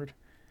Yeah. the right word.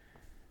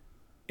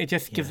 It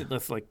just gives Yeah. it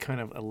this like kind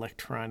of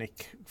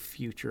electronic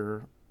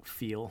future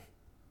feel.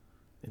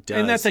 It does.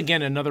 And that's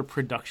again another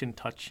production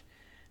touch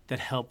that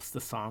helps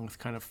the songs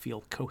kind of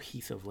feel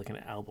cohesive like an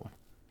album.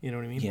 You know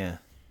what I mean? Yeah.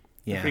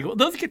 Yeah. Pretty cool.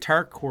 Those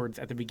guitar chords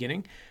at the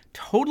beginning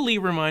totally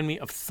remind me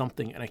of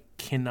something, and I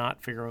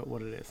cannot figure out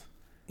what it is.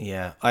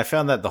 Yeah, I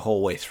found that the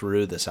whole way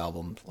through this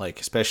album,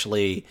 like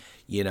especially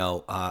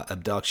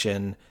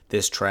Abduction,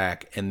 this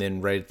track, and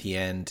then right at the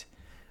end,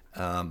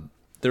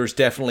 there's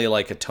definitely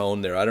like a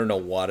tone there. I don't know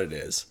what it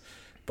is,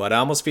 but I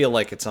almost feel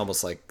like it's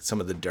almost like some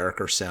of the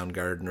darker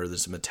Soundgarden or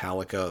there's a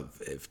Metallica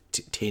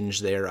tinge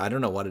there. I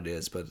don't know what it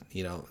is, but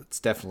it's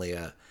definitely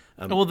a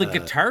Well, the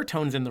guitar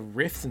tones and the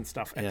riffs and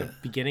stuff at the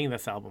beginning of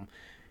this album,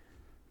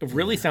 it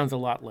really sounds a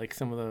lot like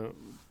some of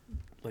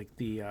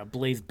the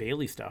Blaze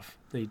Bailey stuff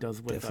that he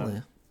does with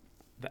Definitely.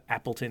 the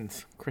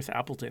Appletons, Chris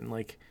Appleton.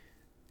 Like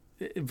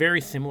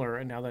very similar.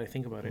 And now that I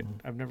think about it,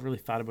 I've never really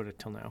thought about it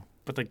till now.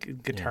 But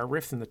like guitar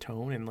riffs and the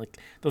tone and like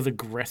those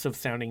aggressive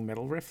sounding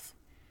metal riffs.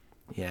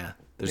 Yeah,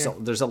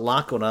 there's a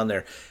lot going on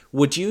there.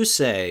 Would you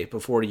say,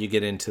 before you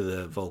get into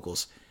the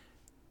vocals,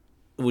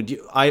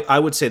 I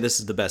would say this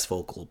is the best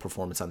vocal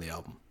performance on the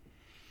album.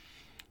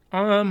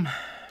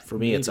 For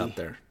me, it's up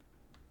there.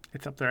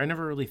 It's up there. I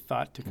never really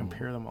thought to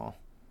compare them all.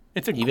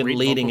 It's a Even great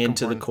leading vocal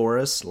into the component.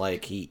 chorus,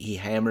 like he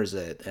hammers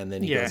it and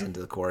then he goes into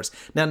the chorus.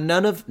 Now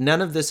none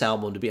of this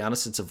album, to be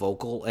honest, it's a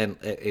vocal and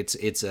it's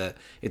a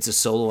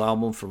solo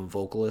album from a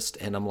vocalist,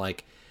 and I'm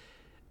like,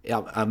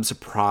 I'm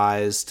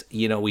surprised.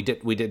 You know, we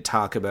did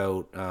talk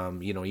about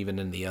you know, even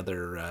in the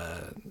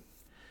other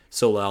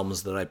solo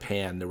albums that I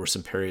panned, there were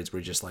some periods where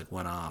he just like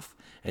went off,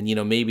 and you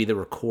know, maybe the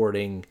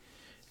recording,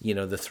 you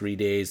know, the 3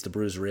 days, the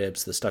bruised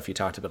ribs, the stuff you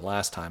talked about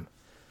last time.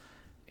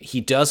 He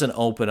doesn't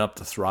open up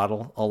the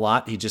throttle a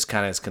lot. He just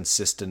kind of is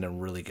consistent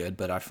and really good.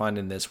 But I find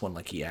in this one,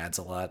 like, he adds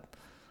a lot.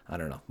 I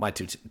don't know. My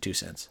two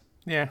cents.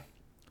 Yeah.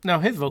 No,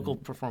 his vocal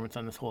performance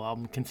on this whole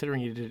album,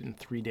 considering he did it in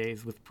 3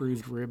 days with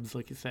bruised ribs,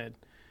 like you said,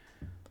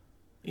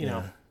 you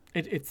know,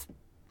 it's.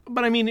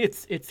 But I mean,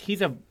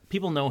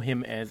 people know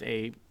him as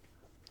a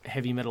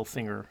heavy metal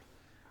singer.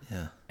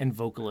 Yeah. And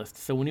vocalist.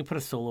 So when you put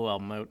a solo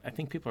album out, I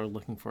think people are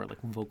looking for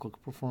like vocal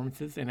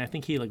performances, and I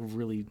think he like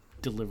really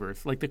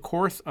delivers. Like the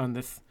chorus on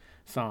this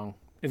song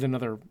is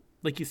another,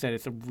 like you said,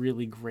 it's a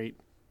really great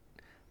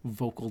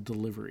vocal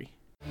delivery.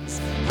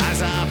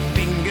 As our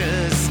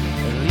fingers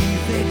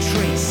leave their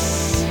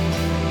trace,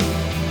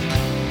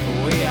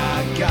 we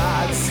are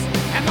gods,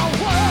 and the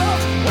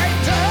world we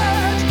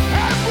did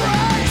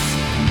embrace.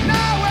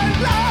 Now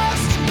at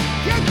last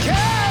you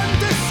can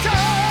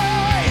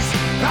disguise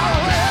the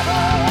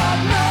river of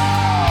no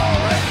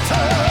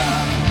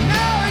return.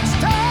 Now it's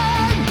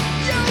time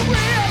you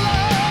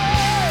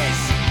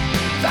realize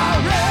the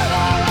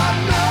river of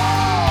no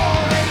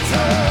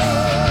return.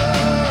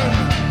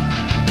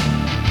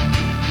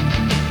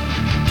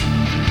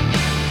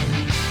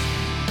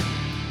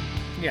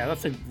 Yeah,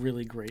 that's a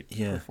really great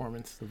Yeah.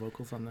 performance, the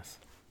vocals on this.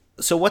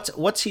 So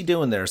what's he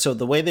doing there? So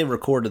the way they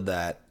recorded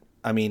that,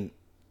 I mean,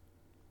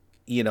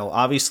 you know,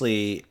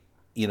 obviously,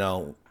 you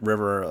know,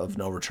 River of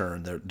No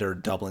Return, they're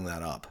doubling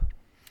that up.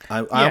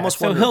 I almost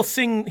so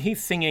wonder.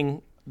 he's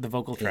singing the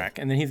vocal track,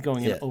 and then he's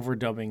going Yeah. and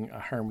overdubbing a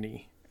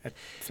harmony at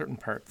certain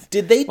parts.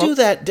 Did they do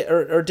that,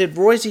 or did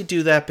Roisey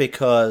do that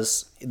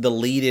because the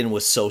lead-in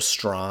was so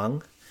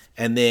strong,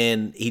 and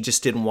then he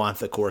just didn't want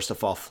the chorus to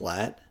fall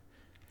flat?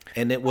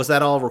 And was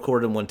that all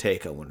recorded in one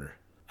take, I wonder?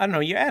 I don't know.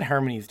 You add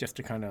harmonies just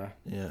to kind of,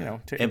 you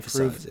know, to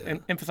Emphasize, improve, yeah.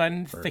 and emphasize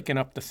and thicken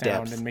up the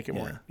sound depth, and make it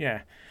yeah. more.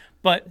 Yeah.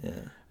 But,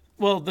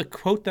 well, the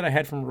quote that I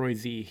had from Roy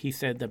Z, he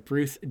said that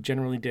Bruce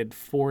generally did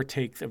 4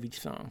 takes of each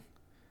song.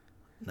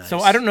 Nice. So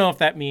I don't know if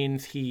that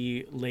means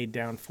he laid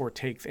down 4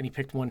 takes and he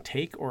picked one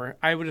take, or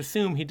I would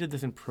assume he did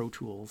this in Pro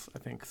Tools, I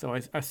think. So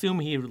I assume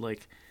he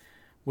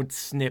would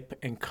snip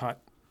and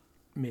cut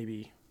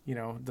maybe, you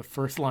know, the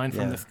first line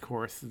from this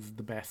chorus is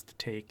the best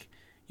take.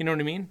 You know what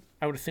I mean?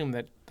 I would assume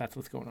that that's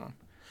what's going on.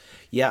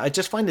 Yeah, I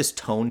just find his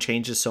tone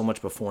changes so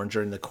much before and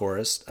during the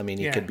chorus. I mean,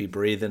 he could be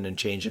breathing and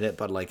changing it,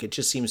 but like it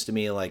just seems to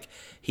me like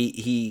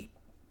he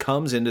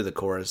comes into the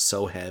chorus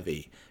so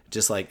heavy,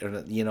 just like,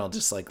 you know,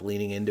 just like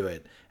leaning into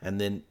it,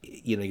 and then,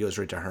 you know, he goes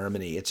right to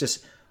harmony. It's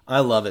just, I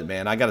love it,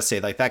 man. I gotta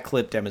say, like, that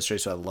clip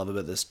demonstrates what I love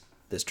about this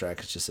track.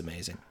 It's just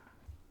amazing.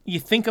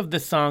 You think of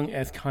this song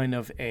as kind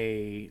of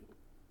a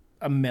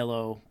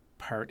mellow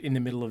part in the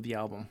middle of the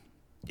album.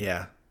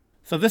 Yeah.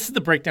 So this is the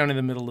breakdown in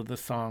the middle of the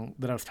song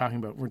that I was talking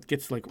about, where it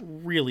gets like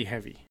really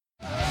heavy.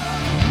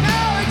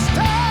 Now it's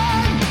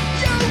time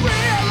you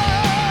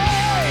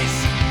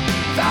realize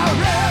the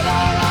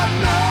river of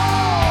no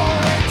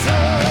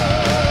return.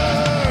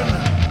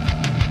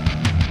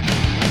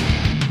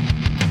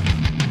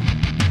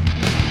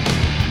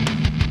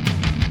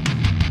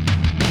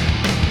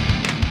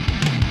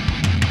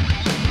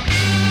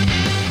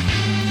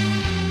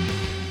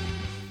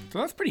 So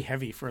that's pretty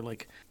heavy for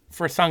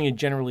a song you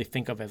generally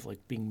think of as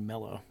like being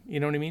mellow. You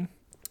know what I mean?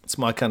 It's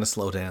my kind of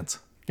slow dance.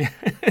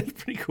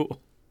 It's pretty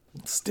cool.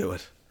 Let's do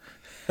it.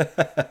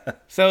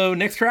 So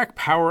next track,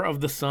 Power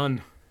of the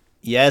Sun.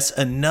 Yes,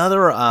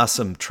 another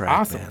awesome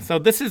track, Awesome. man. So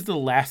this is the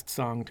last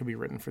song to be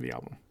written for the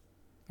album,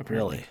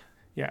 apparently. Really?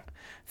 Yeah.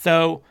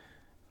 So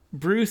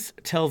Bruce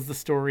tells the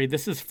story.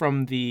 This is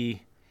from the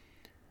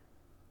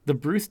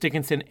Bruce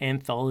Dickinson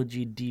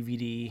Anthology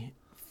DVD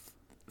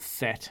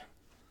set.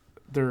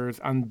 There's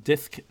on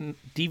disc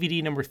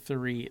DVD number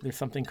 3, there's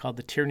something called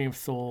the Tyranny of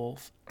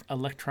Souls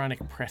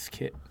Electronic Press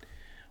Kit,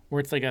 where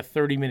it's like a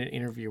 30-minute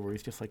interview where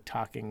he's just like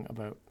talking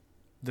about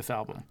this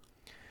album.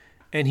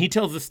 And he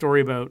tells the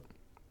story about,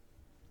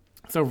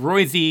 so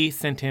Roy Z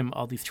sent him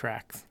all these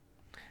tracks,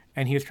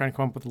 and he was trying to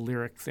come up with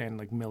lyrics and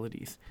like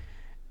melodies.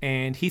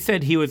 And he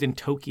said he was in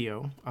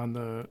Tokyo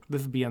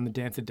this would be on the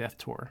Dance of Death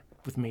tour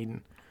with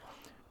Maiden.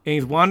 And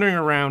he's wandering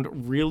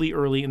around really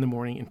early in the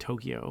morning in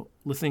Tokyo,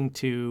 listening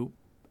to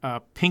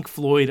Pink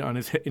Floyd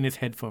in his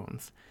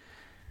headphones.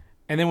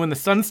 And then when the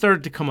sun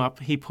started to come up,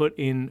 he put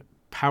in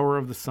Power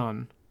of the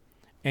Sun.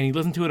 and he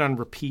listened to it on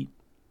repeat.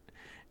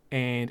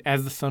 And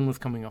as the sun was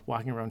coming up,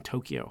 walking around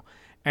Tokyo,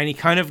 and he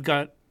kind of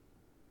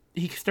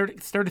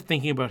started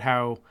thinking about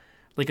how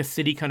like a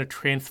city kind of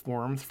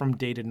transforms from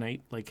day to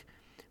night. Like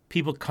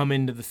people come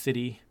into the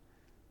city,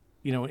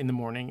 in the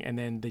morning, and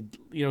then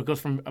it goes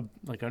from a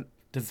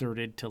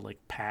deserted to like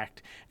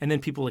packed, and then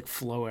people like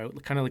flow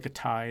out, kind of like a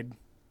tide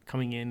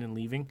coming in and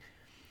leaving.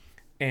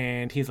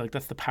 And he's like,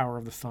 that's the power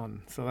of the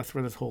sun. So that's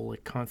where this whole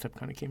like concept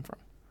kind of came from.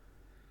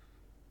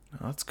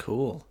 Oh, that's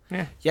cool.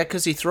 Yeah. Yeah,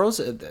 because he throws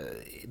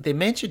it. They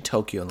mention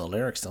Tokyo in the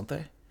lyrics, don't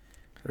they?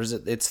 Or is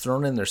it? It's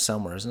thrown in there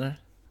somewhere, isn't it?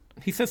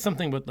 He says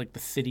something about like the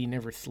city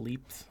never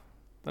sleeps,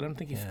 but I don't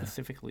think he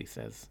specifically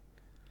says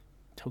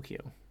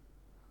Tokyo.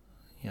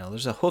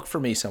 There's a hook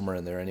for me somewhere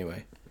in there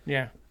anyway.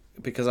 Yeah.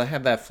 Because I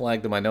have that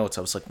flagged in my notes.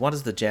 I was like, what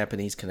is the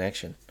Japanese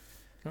connection?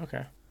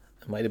 Okay.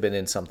 It might have been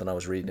in something I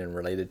was reading and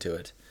related to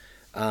it.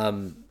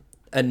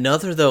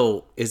 Another,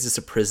 though, is this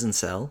a prison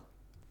cell?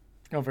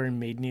 Oh, very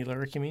maideny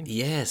lyric, you mean?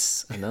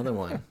 Yes, another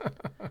one.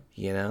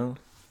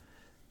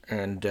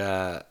 And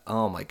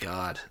oh my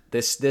god,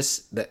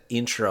 the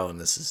intro in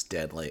this is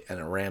deadly, and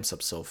it ramps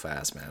up so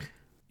fast, man.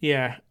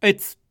 Yeah,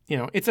 it's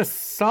a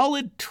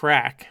solid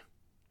track,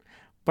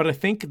 but I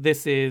think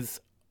this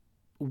is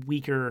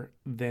weaker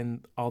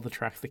than all the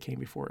tracks that came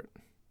before it.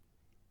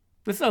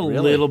 This is a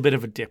little bit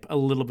of a dip.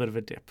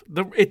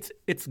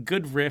 It's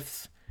good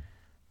riffs.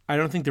 I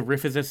don't think the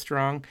riff is as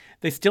strong.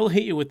 They still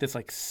hit you with this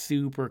like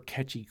super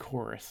catchy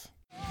chorus.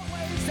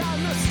 Always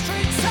on the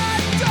streets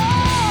at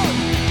dawn.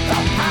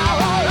 The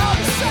power of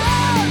the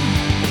sun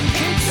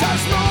keeps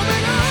us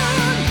moving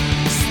on,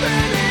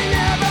 spinning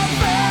ever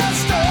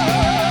faster.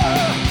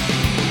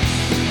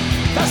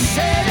 The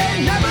city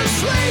never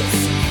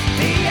sleeps.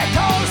 The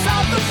echoes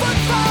of the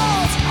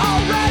footfalls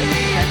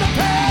already in the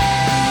past.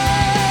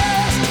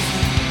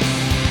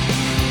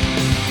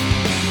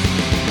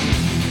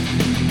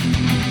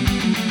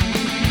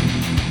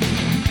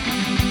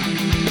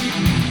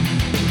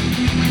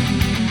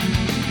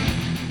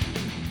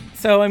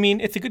 So, I mean,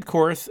 it's a good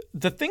chorus.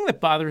 The thing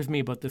that bothers me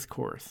about this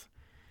chorus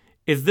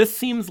is this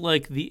seems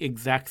like the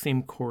exact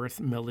same chorus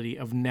melody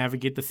of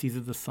Navigate the Seas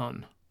of the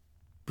Sun,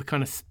 but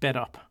kind of sped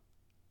up.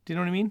 Do you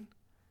know what I mean?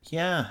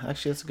 Yeah,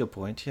 actually, that's a good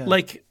point. Yeah.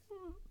 Like,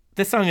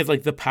 this song is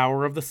like the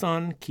power of the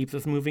sun keeps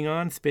us moving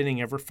on,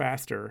 spinning ever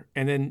faster.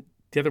 And then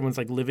the other one's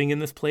like living in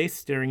this place,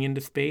 staring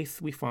into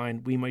space, we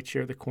find we might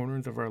share the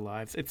corners of our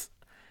lives.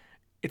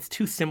 It's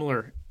too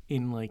similar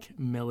in like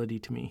melody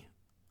to me.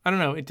 I don't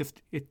know.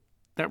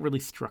 That really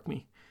struck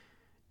me.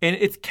 And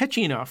it's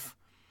catchy enough.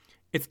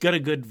 It's got a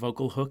good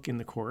vocal hook in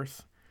the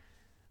chorus.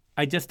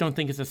 I just don't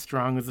think it's as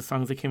strong as the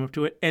songs that came up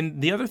to it.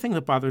 And the other thing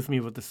that bothers me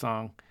about the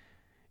song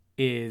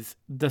is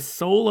the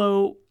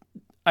solo.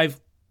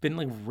 I've been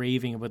like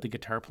raving about the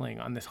guitar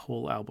playing on this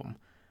whole album.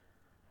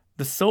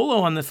 The solo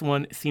on this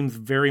one seems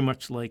very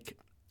much like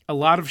a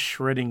lot of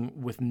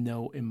shredding with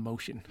no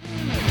emotion.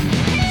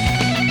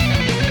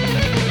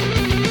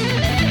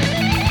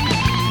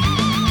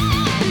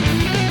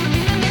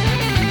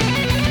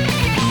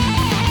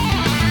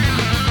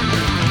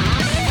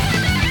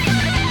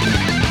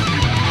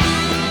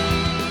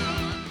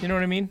 You know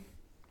what I mean?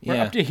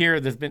 Yeah. Up to here,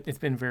 it's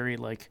been very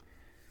like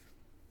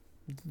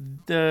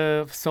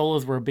the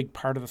solos were a big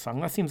part of the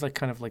song. That seems like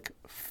kind of like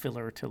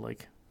filler to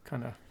like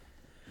kind of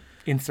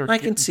insert. I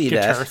can see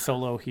guitar that.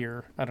 solo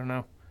here. I don't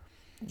know.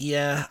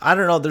 Yeah, I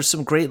don't know. There's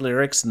some great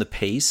lyrics, and the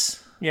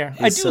pace. Yeah,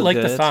 I do so like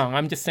the good. song.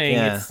 I'm just saying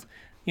Yeah. it's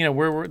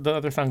where the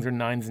other songs are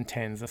 9s and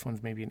 10s. This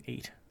one's maybe an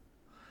 8.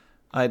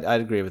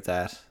 I'd agree with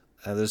that.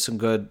 There's some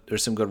good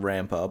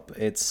ramp up.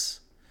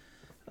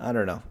 I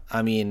don't know.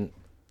 I mean,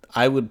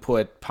 I would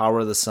put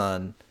Power of the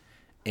Sun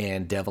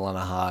and Devil on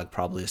a Hog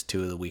probably as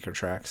two of the weaker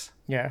tracks.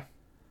 Yeah.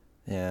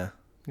 Yeah.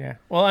 Yeah.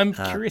 Well, I'm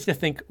curious to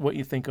think what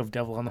you think of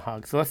Devil on the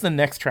Hog. So that's the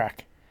next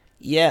track.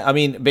 Yeah, I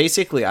mean,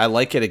 basically, I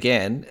like it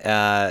again.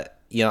 I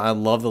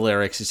love the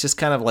lyrics. It's just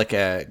kind of like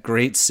a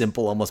great,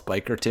 simple, almost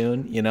biker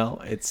tune.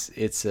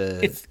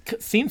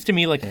 It seems to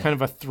me like kind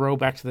of a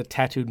throwback to the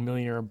Tattooed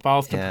Millionaire,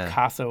 Balls to Yeah.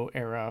 Picasso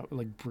era,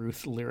 like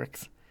Bruce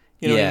lyrics.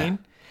 You know what Yeah. I mean?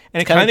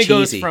 And it kinda kind of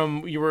goes cheesy.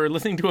 from you were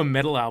listening to a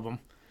metal album,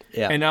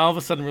 Yeah. and now all of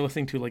a sudden we're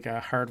listening to like a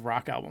hard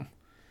rock album.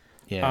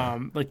 Yeah.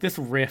 Like this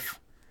riff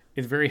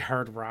is very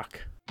hard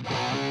rock.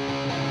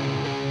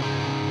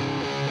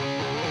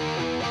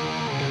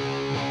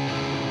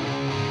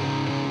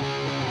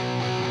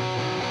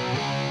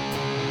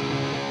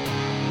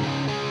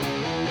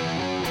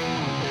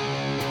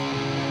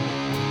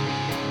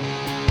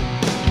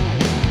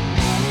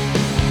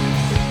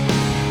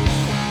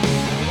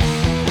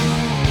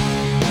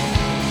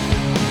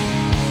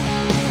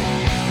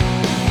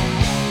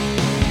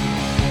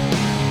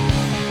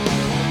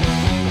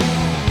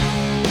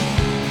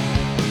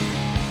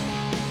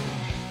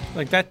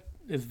 Like that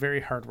is very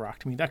hard rock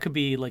to me. That could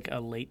be like a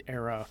late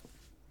era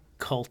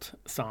Cult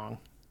song.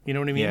 You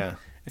know what I mean? Yeah.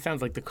 It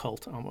sounds like the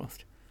Cult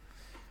almost.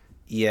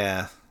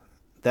 Yeah.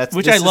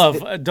 Which I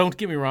love. Don't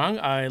get me wrong.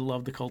 I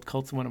love the Cult.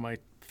 Cult's one of my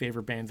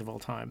favorite bands of all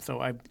time. So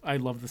I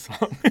love the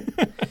song.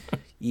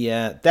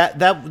 Yeah,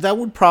 that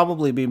would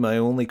probably be my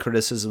only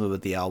criticism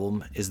about the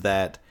album, is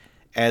that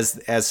as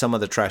some of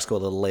the tracks go a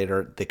little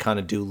later, they kind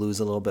of do lose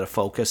a little bit of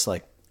focus.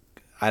 Like,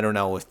 I don't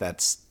know if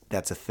that's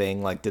a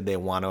thing. Like, did they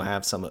want to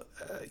have some,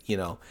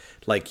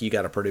 like, you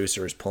got a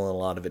producer who's pulling a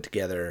lot of it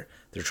together.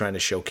 They're trying to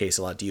showcase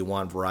a lot. Do you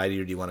want variety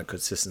or do you want a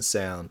consistent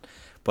sound?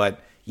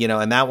 But,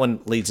 and that one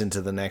leads into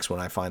the next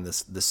one. I find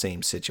the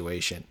same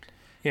situation.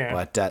 Yeah.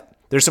 But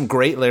there's some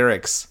great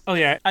lyrics. Oh,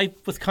 yeah. I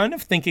was kind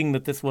of thinking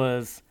that this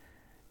was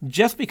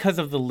just because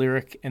of the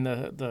lyric and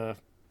the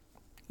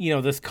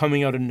this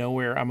coming out of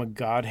nowhere, I'm a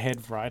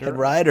Godhead rider.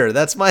 Rider.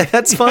 That's my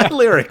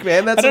lyric,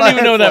 man. That's I don't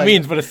even know what that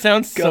means, but it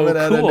sounds so cool.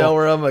 Coming out of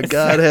nowhere, I'm a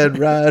Godhead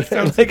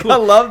rider. Cool. I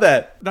love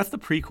that. That's the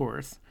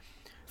pre-chorus.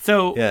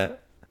 So yeah,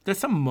 there's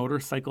some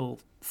motorcycle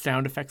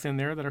sound effects in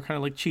there that are kind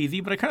of like cheesy,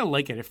 but I kind of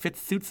like it. It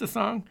suits the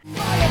song.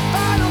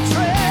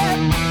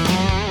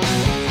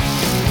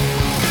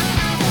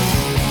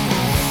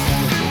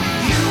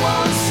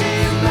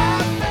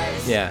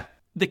 Yeah.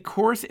 The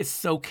chorus is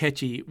so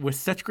catchy with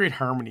such great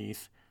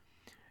harmonies.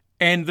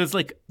 And there's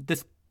like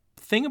this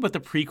thing about the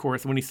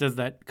pre-chorus when he says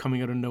that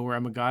coming out of nowhere,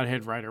 I'm a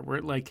Godhead rider, where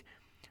it like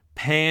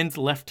pans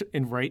left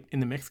and right in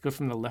the mix, goes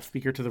from the left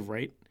speaker to the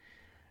right.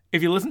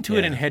 If you listen to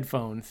it in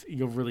headphones,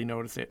 you'll really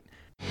notice it.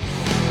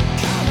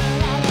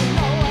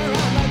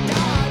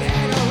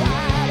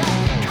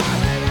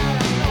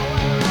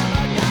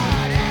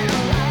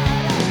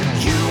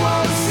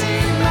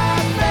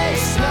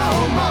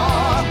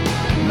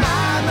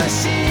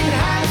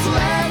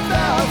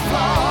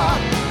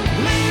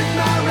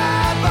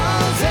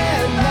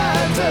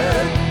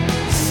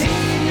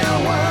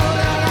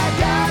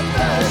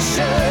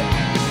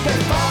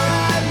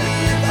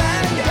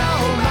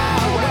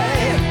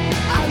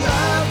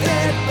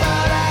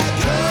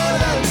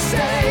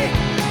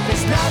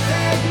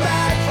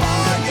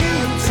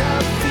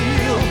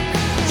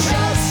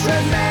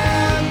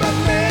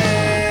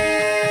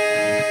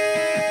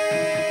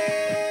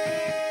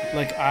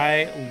 Like,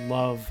 I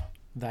love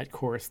that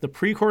chorus. The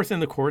pre-chorus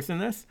and the chorus in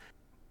this.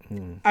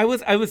 I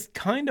was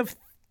kind of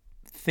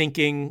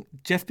thinking,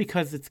 just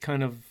because it's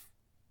kind of,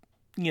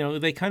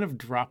 they kind of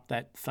dropped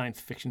that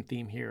science fiction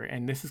theme here,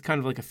 and this is kind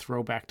of like a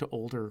throwback to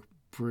older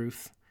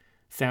Bruce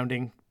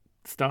sounding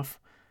stuff.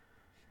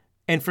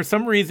 And for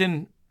some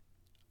reason,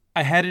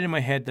 I had it in my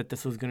head that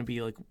this was going to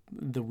be like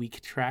the weak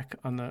track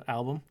on the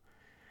album.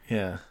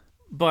 Yeah.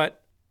 But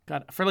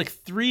God, for like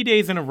 3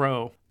 days in a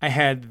row, I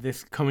had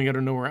this coming out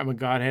of nowhere, I'm a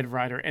Godhead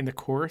rider, and the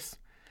chorus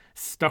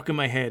stuck in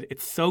my head.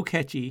 It's so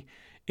catchy.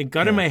 It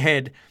got in my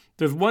head.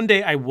 There's one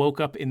day I woke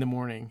up in the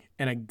morning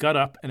and I got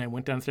up and I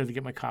went downstairs to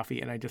get my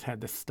coffee, and I just had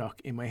this stuck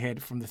in my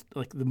head from this,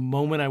 like, the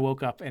moment I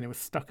woke up, and it was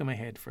stuck in my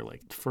head for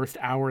like the first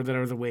hour that I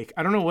was awake.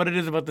 I don't know what it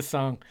is about the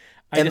song.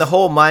 The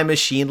whole My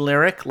Machine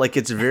lyric, like,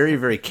 it's very,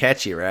 very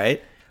catchy,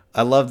 right?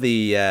 I love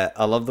the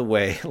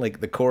way, like,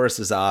 the chorus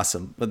is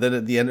awesome, but then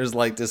at the end there's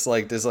like this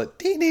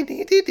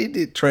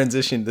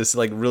transition, this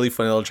like really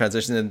funny little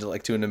transition into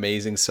like to an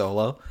amazing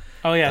solo.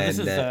 Oh yeah, this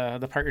is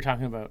the part you're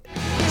talking about.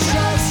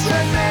 Just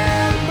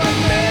remember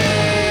me.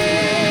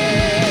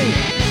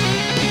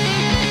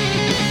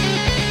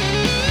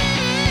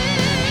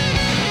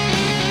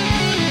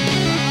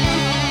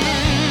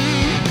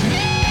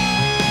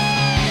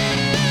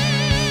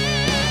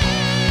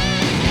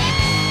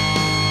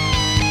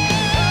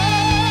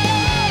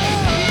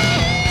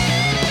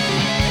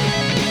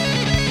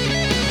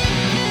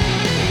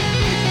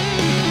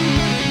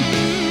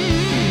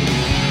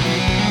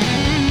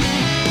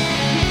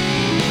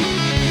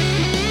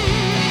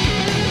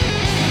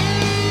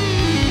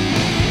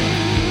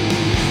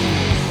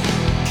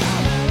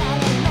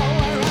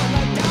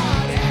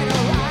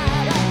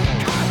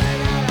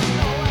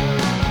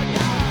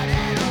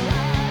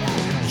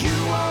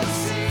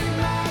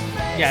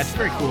 Yeah, it's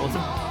very cool. It's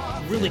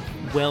a really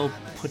well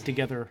put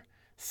together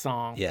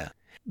song. Yeah.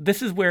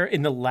 This is where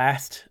in the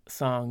last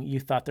song you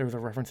thought there was a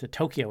reference to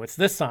Tokyo. It's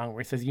this song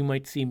where he says, "You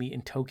might see me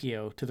in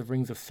Tokyo to the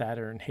rings of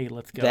Saturn. Hey,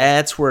 let's go."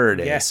 That's where it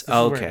is. Yes,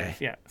 Okay. where it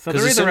is. Yeah. So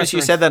because there as is soon a as you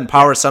reference. said that in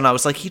Power Sun, I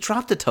was like, he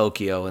dropped the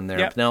Tokyo in there.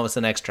 Yep. No, it's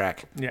the next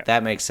track. Yeah.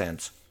 That makes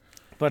sense.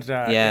 But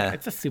Yeah.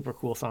 it's a super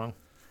cool song.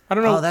 I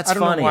don't know. Oh, that's I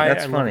don't know funny. why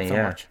That's I love funny, it so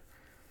yeah. much.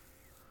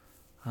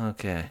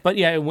 Okay. But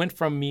yeah, it went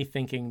from me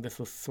thinking this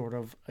was sort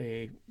of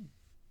a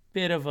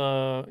bit of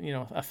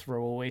a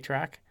throwaway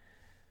track,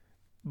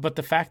 but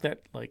the fact that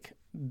like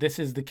this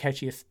is the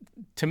catchiest,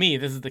 to me,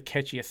 this is the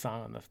catchiest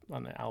song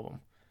on the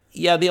album.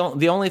 Yeah, the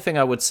only thing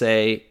I would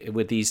say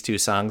with these two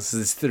songs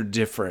is they're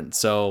different.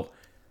 So,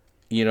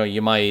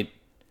 you might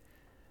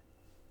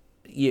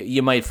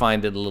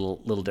find it a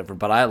little different,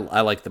 but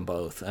I like them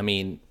both. I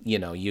mean,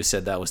 you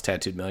said that was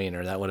Tattooed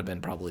Millionaire. That would have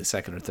been probably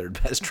second or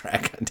third best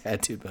track on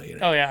Tattooed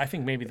Millionaire. Oh yeah, I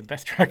think maybe the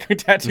best track on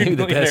Tattooed Maybe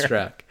the Millionaire. best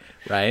track,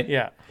 right?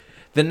 Yeah.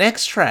 The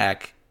next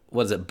track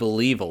was it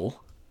Believal,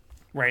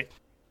 Right.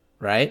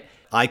 right?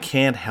 I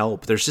can't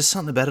help. There's just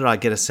something about it. I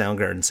get a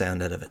Soundgarden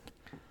sound out of it.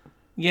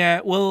 Yeah.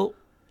 Well,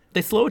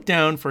 they slow it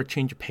down for a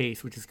change of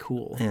pace, which is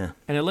cool. Yeah.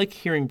 And I like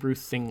hearing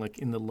Bruce sing like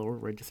in the lower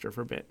register for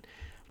a bit.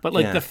 But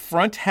like Yeah. the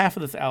front half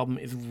of this album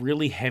is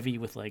really heavy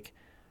with like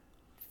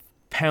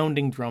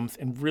pounding drums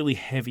and really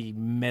heavy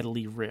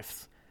metally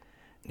riffs.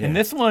 Yeah. And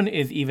this one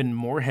is even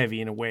more heavy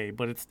in a way,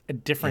 but it's a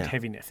different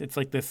heaviness. It's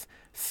like this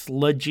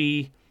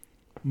sludgy,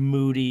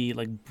 moody,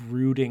 like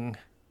brooding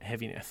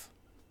heaviness.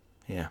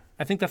 Yeah.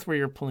 I think that's where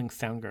you're pulling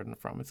Soundgarden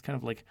from. It's kind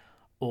of like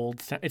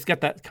old. It's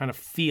got that kind of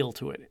feel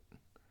to it.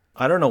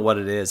 I don't know what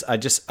it is.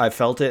 I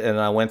felt it, and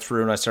I went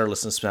through and I started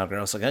listening to Soundgarden.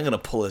 I was like, I'm gonna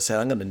pull this out.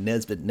 I'm gonna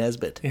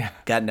Nesbit. Yeah.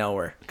 Got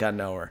nowhere. I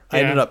Yeah.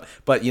 ended up,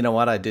 but you know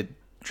what? I did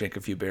drink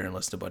a few beer and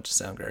listen to a bunch of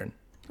Soundgarden.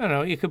 I don't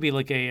know. It could be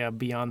like a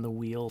Beyond the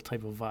Wheel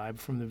type of vibe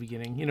from the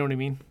beginning. You know what I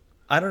mean?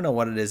 I don't know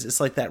what it is. It's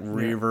like that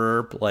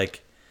reverb,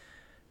 like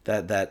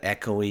that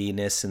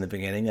echoiness in the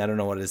beginning. I don't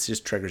know what it is. It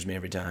just triggers me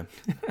every time.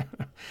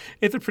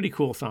 It's a pretty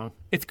cool song.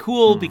 It's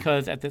cool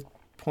because at this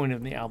point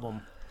in the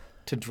album,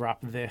 to drop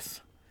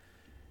this,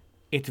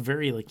 it's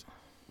very like,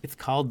 it's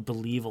called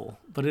Believable,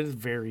 but it is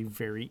very,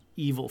 very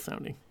evil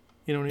sounding.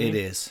 You know what I mean?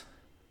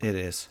 It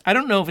is. I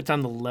don't know if it's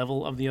on the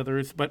level of the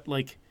others, but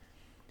like,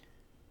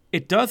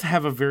 it does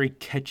have a very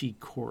catchy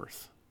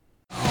chorus.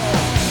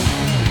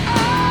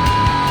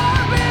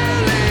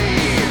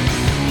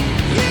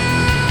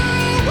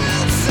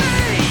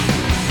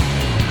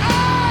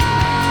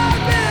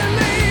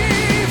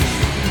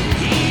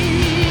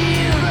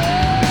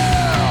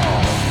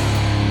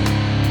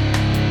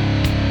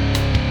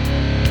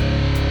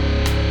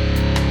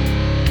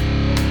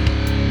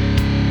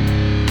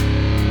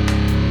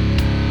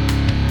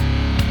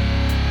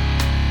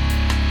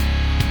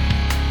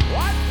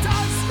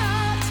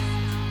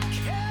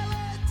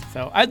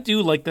 So I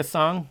do like this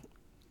song.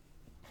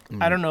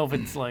 I don't know if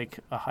it's like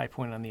a high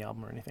point on the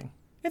album or anything.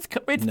 It's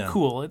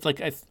cool. It's like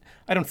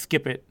I don't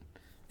skip it.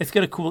 It's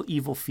got a cool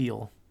evil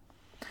feel.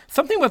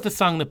 Something about the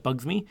song that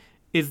bugs me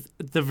is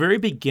at the very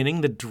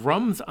beginning, the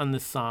drums on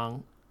this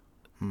song,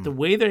 the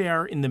way they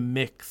are in the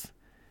mix,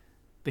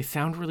 they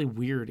sound really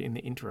weird in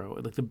the intro,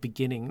 like the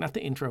beginning, not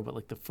the intro, but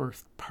like the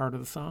first part of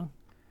the song.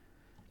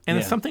 And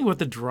there's something with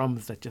the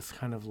drums that just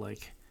kind of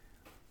like,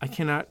 I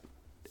cannot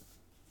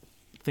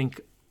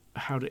think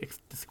how to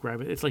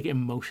describe it. It's like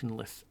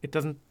emotionless. It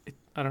doesn't.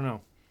 I don't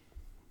know.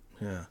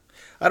 Yeah,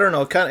 I don't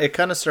know. It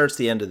kind of starts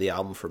the end of the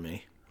album for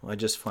me. I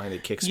just find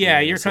it kicks.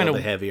 Yeah, me you're kind of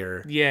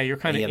heavier. Yeah, you're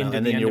kind of into and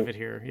the then end of it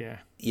here. Yeah.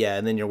 Yeah,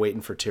 and then you're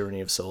waiting for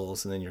Tyranny of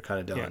Souls, and then you're kind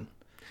of done.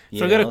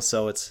 So I got a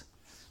so it's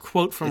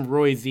quote from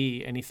Roy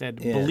Z, and he said,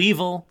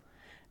 "Believable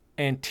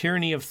and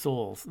Tyranny of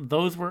Souls.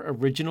 Those were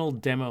original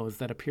demos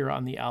that appear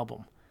on the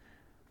album.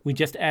 We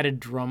just added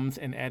drums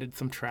and added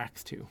some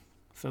tracks too.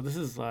 So this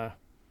is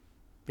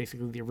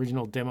basically the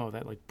original demo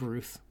that like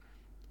Bruce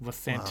was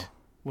sent. Wow.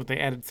 Well, they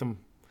added some.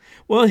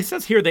 Well, he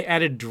says here they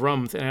added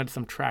drums and added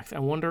some tracks. I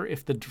wonder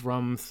if the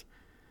drums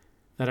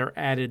that are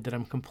added that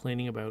I'm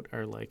complaining about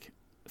are like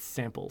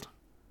sampled.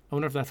 I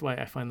wonder if that's why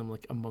I find them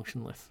like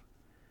emotionless.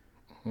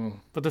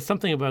 But there's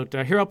something about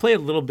here. I'll play a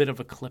little bit of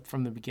a clip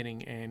from the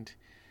beginning, and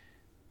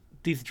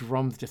these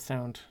drums just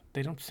sound.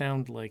 They don't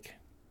sound like,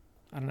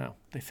 I don't know.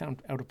 They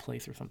sound out of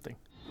place or something.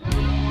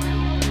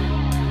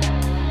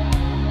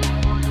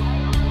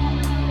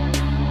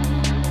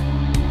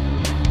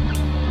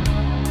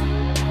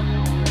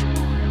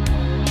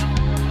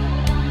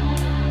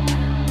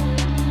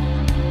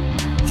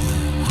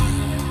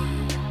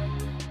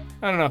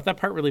 I don't know. That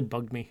part really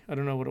bugged me. I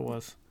don't know what it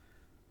was.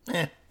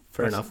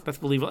 fair enough. That's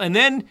believable. And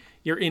then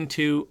you're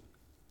into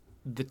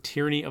the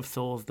Tyranny of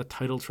Souls, the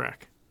title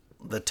track.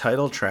 The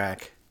title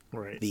track,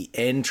 Right. the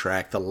end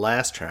track, the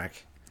last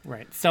track.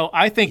 Right. So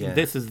I think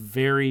this is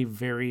very,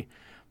 very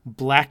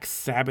Black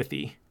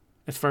Sabbath-y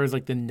as far as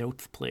like the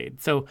notes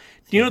played. So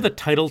do you know the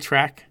title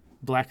track,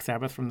 Black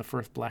Sabbath, from the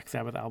first Black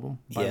Sabbath album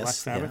by Black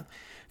Sabbath? Yeah.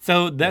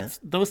 So that's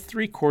those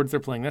three chords they're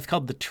playing. That's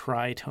called the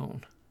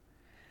tritone.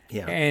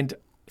 Yeah. And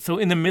so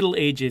in the Middle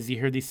Ages, you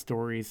hear these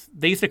stories.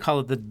 They used to call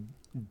it the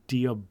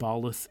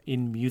Diabolus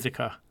in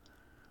Musica,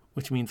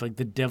 which means like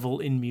the devil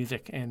in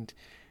music. And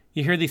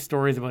you hear these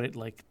stories about it,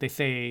 like they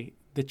say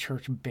the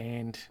church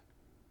banned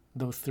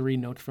those three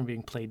notes from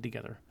being played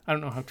together. I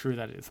don't know how true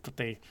that is, but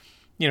they,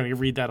 you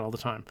read that all the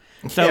time.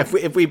 So yeah,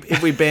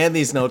 if we ban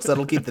these notes,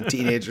 that'll keep the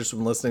teenagers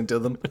from listening to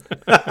them.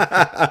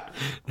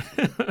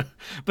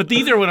 but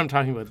these are what I'm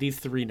talking about. These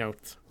three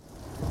notes.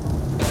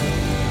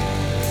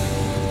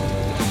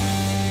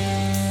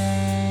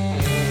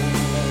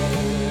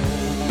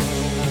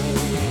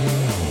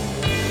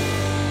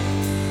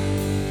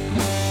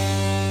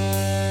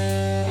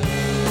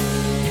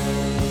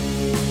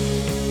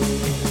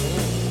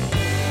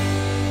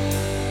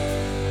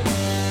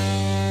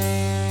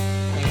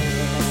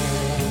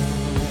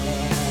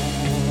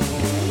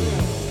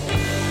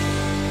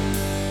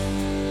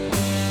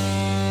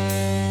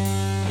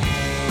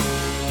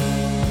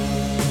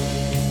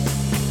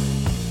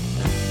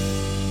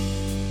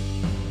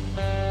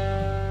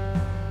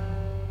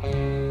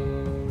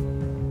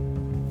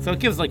 So it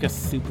gives like a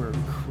super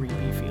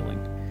creepy feeling.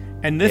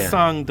 And this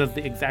song does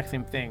the exact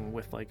same thing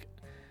with like,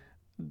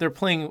 they're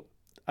playing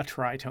a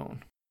tritone.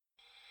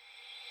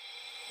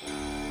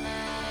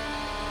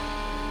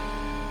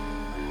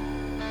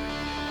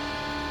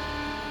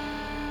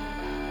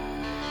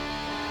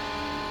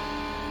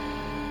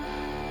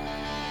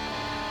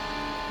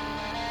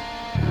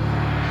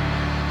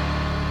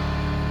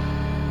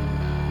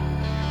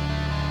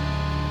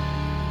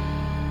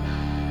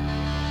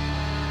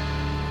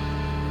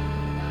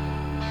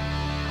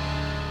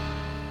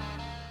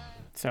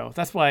 So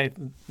that's why,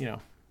 it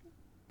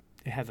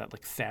has that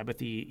like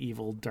Sabbath-y,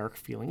 evil, dark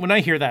feeling. When I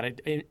hear that,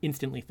 I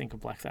instantly think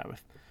of Black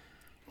Sabbath.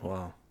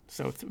 Wow.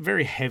 So it's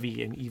very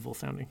heavy and evil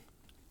sounding.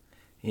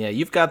 Yeah,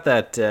 you've got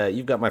that.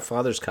 You've got my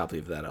father's copy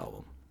of that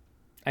album.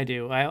 I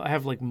do. I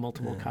have like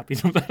multiple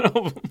copies of that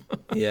album.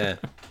 Yeah.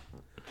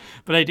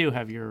 But I do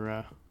have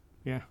your,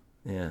 yeah.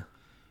 Yeah.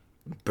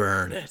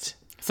 Burn it.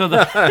 So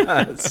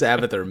the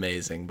Sabbath are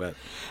amazing, but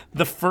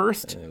the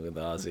first. with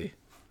Ozzy.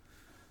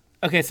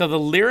 Okay, so the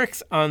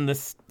lyrics on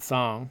this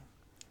song,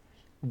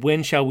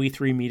 "When shall we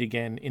three meet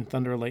again, in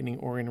thunder, lightning,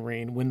 or in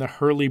rain? When the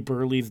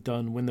hurly-burly's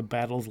done, when the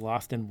battle's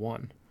lost and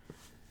won."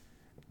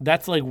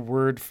 That's like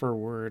word for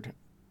word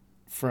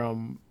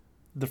from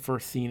the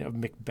first scene of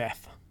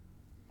Macbeth.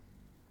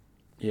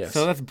 Yes.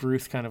 So that's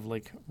Bruce kind of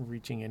like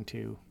reaching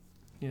into,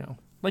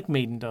 like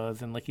Maiden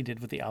does, and like he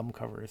did with the album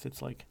covers.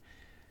 It's like,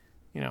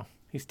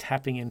 he's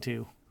tapping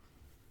into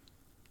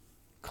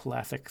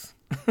classics.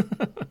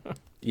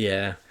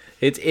 Yeah.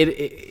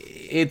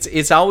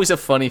 It's always a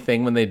funny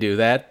thing when they do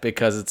that,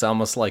 because it's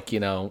almost like,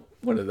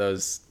 one of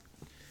those,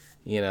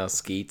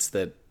 skeets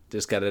that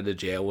just got out of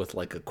jail with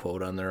like a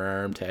quote on their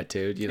arm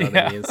tattooed. You know what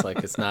I mean? It's like,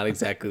 it's not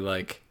exactly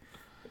like,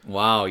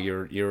 wow,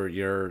 you're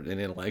an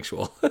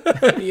intellectual.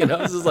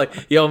 This is like,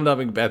 he opened up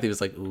Macbeth. He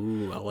was like,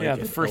 ooh, I like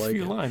it. The first I like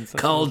few it. lines.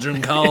 Cauldron,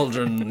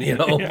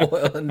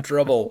 boil in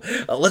trouble.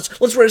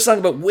 Let's write a song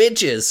about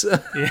witches.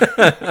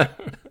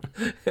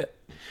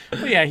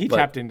 Well, yeah, he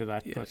tapped into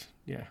that, but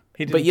yeah,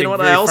 he didn't. But you know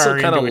think what? I very also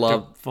far kind of into it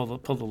to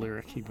love pull the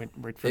lyric. He went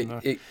right from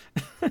the.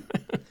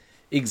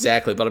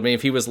 Exactly, but I mean,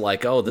 if he was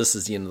like, "Oh, this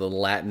is the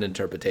Latin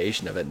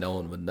interpretation of it," no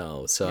one would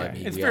know. So Yeah, I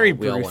mean, it's we very all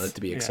want Bruce. it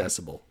to be Yeah.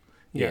 accessible.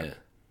 Yeah. Yeah.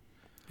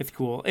 It's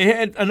cool. It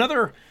had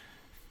another,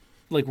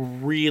 like,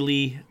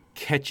 really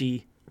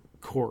catchy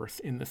chorus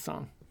in this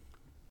song.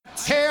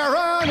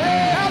 Tyranny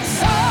of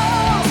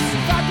souls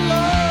that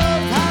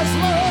love has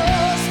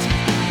lost.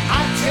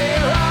 A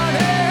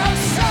tyranny of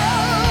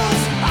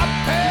souls, a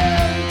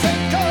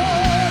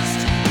Pentecost.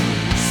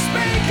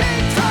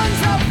 Speaking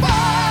tongues of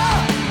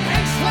fire,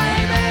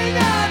 enslaving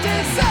our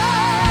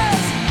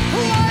desires.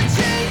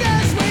 Watching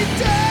as we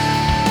die.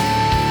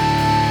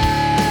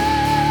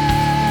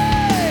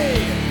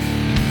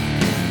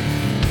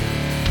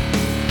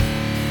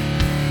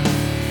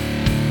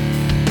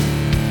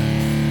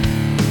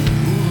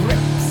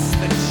 Rips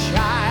the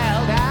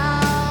child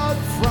out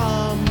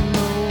from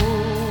the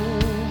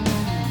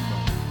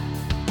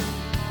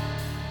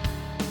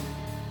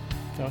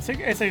womb. So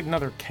it's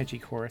another catchy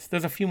chorus.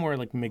 There's a few more,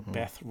 like,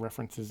 Macbeth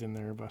references in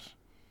there, but,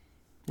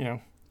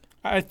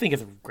 I think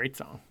it's a great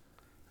song.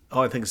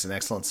 Oh, I think it's an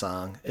excellent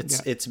song.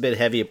 It's Yeah. it's a bit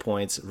heavy at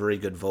points, very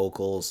good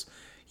vocals.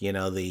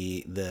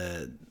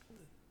 The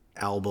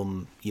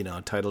album,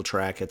 title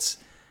track.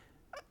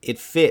 It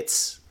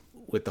fits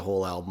with the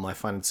whole album. I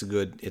find it's a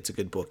good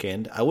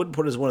bookend. I wouldn't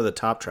put it as one of the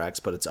top tracks,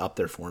 but it's up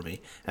there for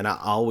me, and I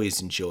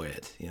always enjoy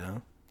it.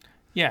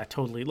 Yeah,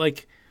 totally.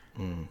 Like,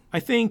 I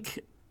think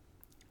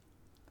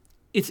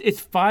it's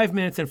 5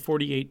 minutes and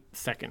 48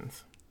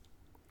 seconds,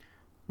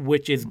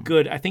 which is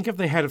good. I think if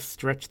they had have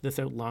stretched this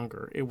out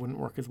longer, it wouldn't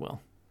work as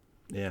well.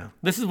 Yeah.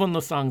 This is one of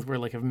those songs where,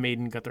 like, if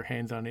Maiden got their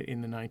hands on it in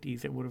the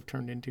 90s, it would have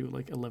turned into,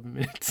 like, 11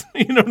 minutes.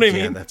 You know what I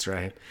Yeah, mean? that's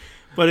right.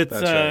 But it's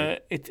That's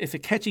right. it's a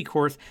catchy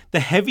chorus. The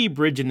heavy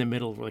bridge in the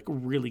middle, like,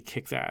 really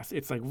kicks ass.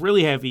 It's, like,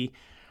 really heavy.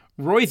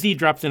 Roy Z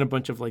drops in a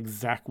bunch of, like,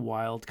 Zakk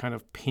Wylde kind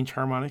of pinch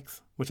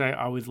harmonics, which I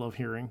always love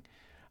hearing.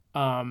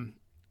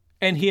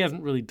 And he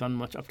hasn't really done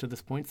much up to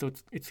this point, so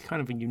it's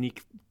kind of a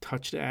unique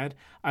touch to add.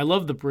 I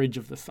love the bridge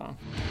of this song.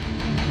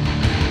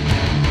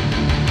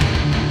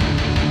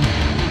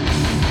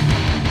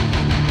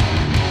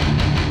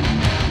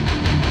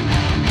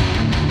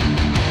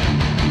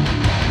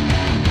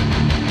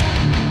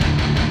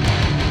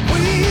 We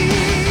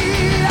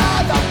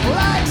are the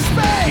black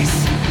space.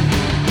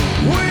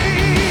 We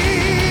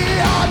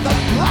are the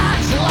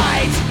black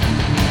light.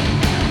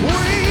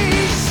 We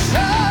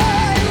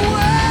shine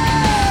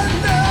when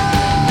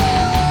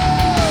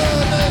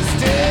others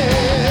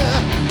dare.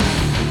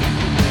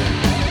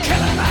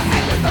 Killing the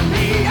head with the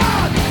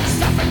neon,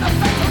 stuffing the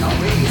face for no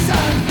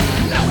reason.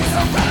 Now he's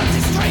a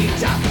relative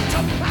stranger to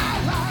my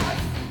life.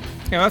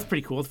 Yeah, that's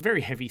pretty cool. It's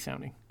very heavy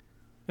sounding.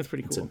 That's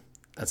pretty cool.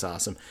 That's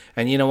awesome.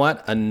 And you know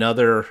what?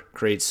 Another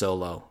great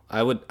solo.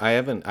 I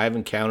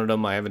haven't counted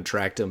them. I haven't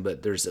tracked them,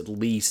 but there's at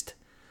least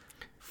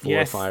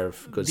four or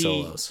five good the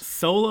solos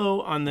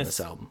solo on on this this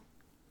album.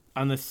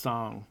 on this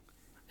song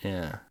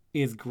Yeah.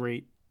 is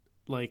great.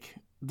 Like,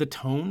 the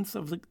tones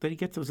of that he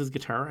gets with his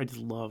guitar, I just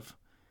love.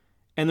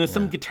 And there's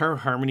some guitar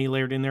harmony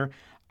layered in there.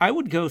 I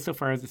would go so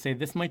far as to say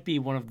this might be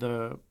one of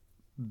the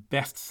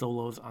best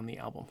solos on the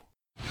album.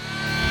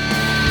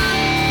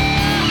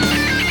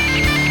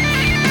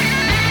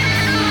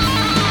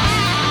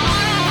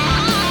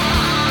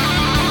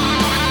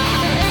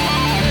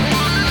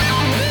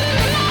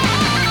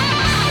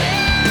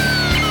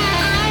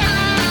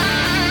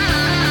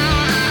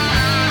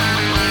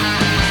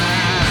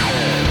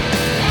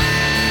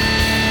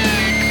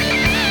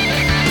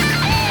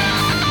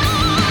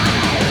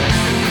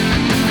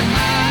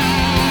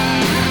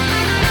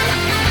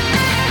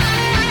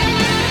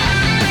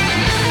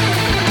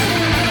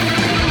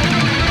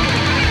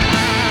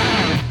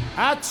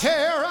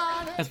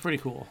 That's pretty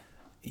cool.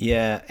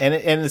 Yeah, and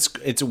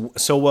it's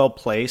so well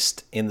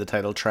placed in the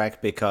title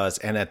track because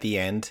and at the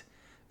end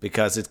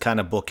because it kind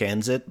of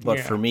bookends it. But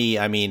Yeah. for me,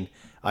 I mean,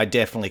 I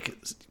definitely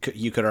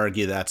you could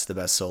argue that's the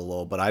best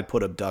solo, but I'd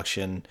put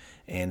Abduction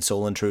and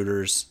Soul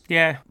Intruders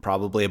Yeah,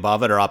 probably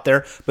above it or up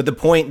there. But the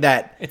point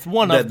that it's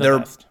one that of the they're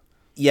best.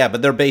 yeah,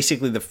 but they're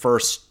basically the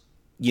first,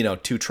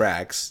 two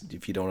tracks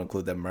if you don't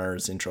include the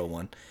Mars intro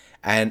one.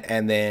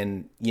 And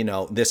then,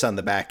 this on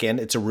the back end,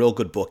 it's a real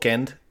good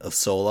bookend of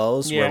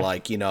solos Yeah. where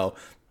like,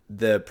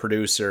 the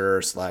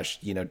producer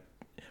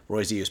 /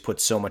 Roy Z has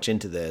put so much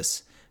into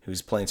this,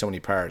 who's playing so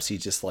many parts, he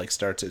just like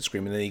starts it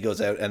screaming, and then he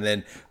goes out, and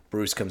then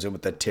Bruce comes in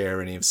with the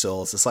tyranny of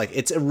souls. It's like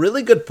it's a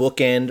really good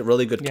bookend,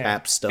 really good Yeah.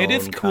 capstone. It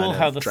is cool kind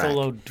how of the track.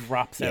 solo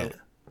drops Yeah. out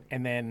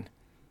and then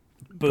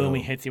boom,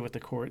 he hits you with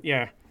the chord.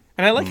 Yeah.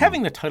 And I like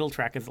having the title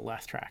track as the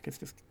last track.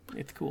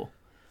 It's cool.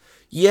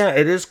 Yeah,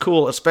 it is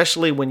cool,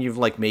 especially when you've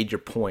like made your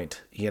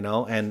point,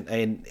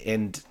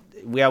 and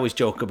we always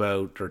joke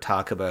about or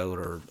talk about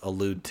or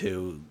allude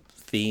to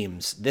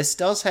themes. This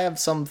does have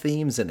some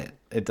themes in it.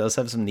 It does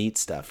have some neat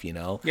stuff,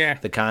 Yeah.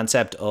 The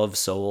concept of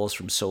souls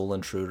from Soul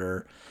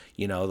Intruder,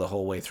 the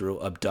whole way through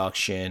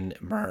Abduction,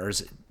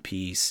 Mars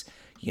Peace,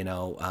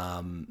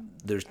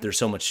 there's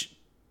so much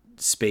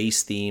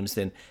space themes,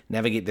 then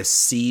navigate the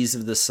seas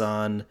of the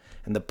sun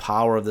and the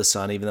power of the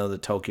sun, even though the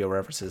Tokyo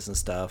references and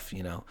stuff,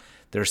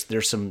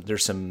 there's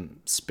some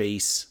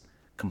space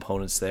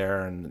components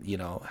there, and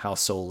how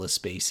soulless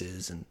space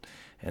is, and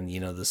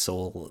the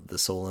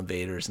soul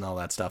invaders and all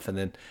that stuff, and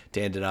then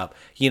to end it up,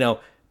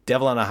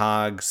 Devil on a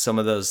Hog, some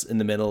of those in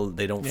the middle,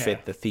 they don't Yeah.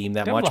 fit the theme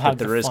that Devil much, Hog's but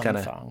there a is fun kind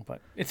of song,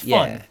 but it's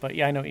Yeah. fun. But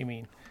yeah, I know what you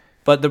mean.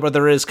 but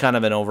there is kind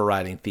of an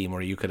overriding theme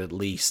where you could at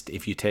least,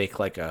 if you take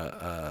like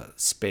a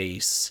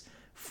space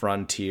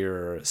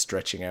frontier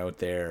stretching out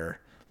there,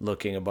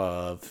 looking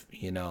above,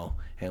 and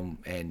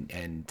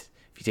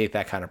if you take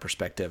that kind of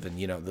perspective,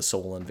 and the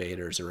soul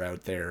invaders are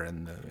out there,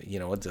 and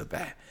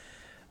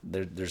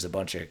there's a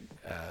bunch of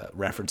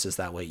references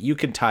that way. You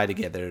can tie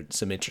together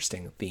some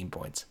interesting theme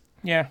points.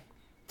 Yeah.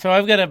 So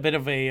I've got a bit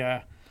of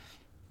a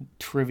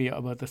trivia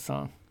about the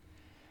song.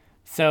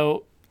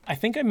 So I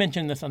think I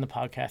mentioned this on the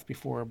podcast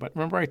before, but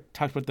remember I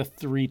talked about the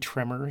 3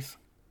 Tremors,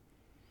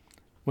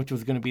 which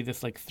was going to be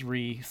this like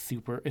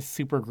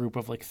super group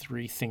of like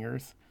 3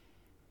 singers.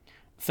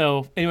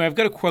 So anyway, I've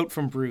got a quote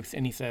from Bruce,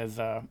 and he says,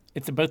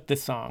 it's about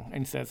this song.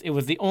 And he says, "It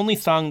was the only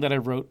song that I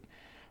wrote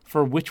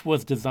for which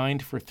was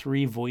designed for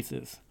 3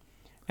 voices.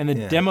 And the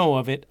demo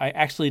of it, I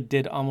actually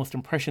did almost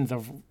impressions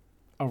of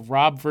a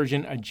Rob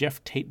version, a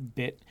Jeff Tate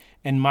bit,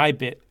 and my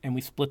bit, and we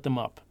split them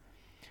up.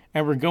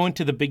 And we're going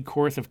to the big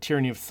chorus of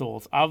Tyranny of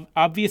Souls.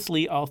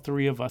 Obviously, all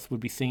 3 of us would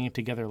be singing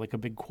together like a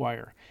big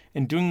choir.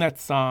 And doing that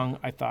song,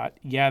 I thought,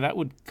 yeah, that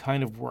would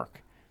kind of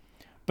work.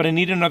 But I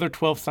need another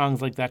 12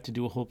 songs like that to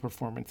do a whole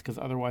performance, because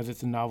otherwise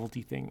it's a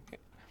novelty thing.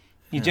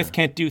 You just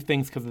can't do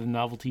things because of the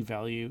novelty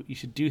value. You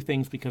should do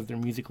things because they're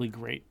musically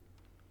great."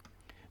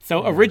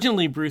 So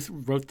originally, Bruce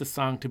wrote the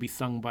song to be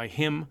sung by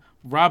him,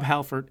 Rob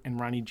Halford, and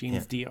Ronnie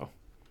James Dio.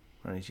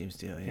 Ronnie James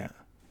Dio, yeah.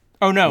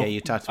 Oh, no. Yeah, you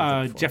talked about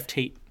that before. Jeff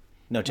Tate.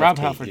 No, Jeff Rob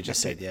Tate, Halford, you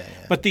just Jeff said, Tate.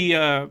 yeah. But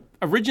the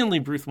originally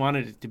Bruce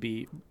wanted it to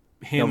be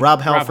him. No,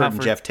 Rob Halford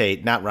and Jeff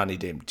Tate, not Ronnie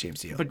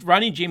James Dio. But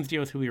Ronnie James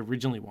Dio is who he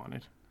originally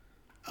wanted.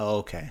 Oh,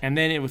 okay. And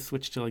then it was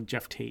switched to like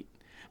Jeff Tate.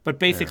 But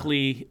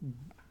basically,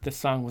 the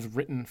song was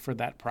written for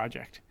that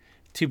project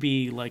to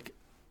be like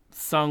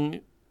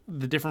sung,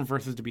 the different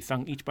verses to be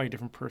sung each by a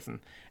different person.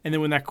 And then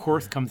when that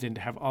chorus comes in,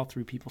 to have all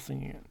 3 people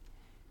singing it.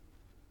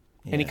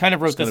 And he kind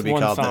of wrote It's gonna this be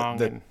one called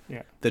song.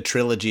 the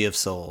Trilogy of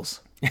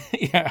Souls.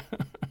 Yeah.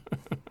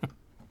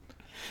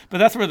 But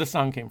that's where the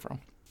song came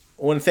from.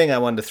 One thing I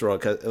wanted to throw,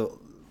 because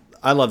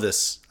I love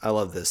this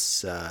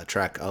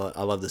track.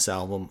 I love this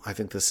album. I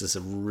think this is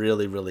a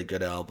really, really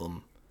good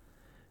album.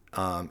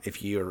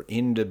 If you're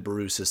into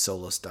Bruce's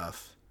solo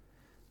stuff,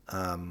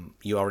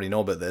 you already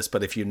know about this.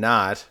 But if you're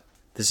not,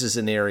 this is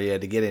an area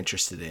to get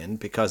interested in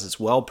because it's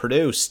well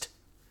produced.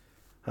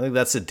 I think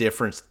that's the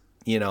difference,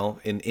 in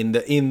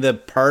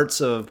the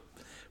parts of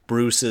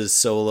Bruce's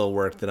solo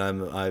work that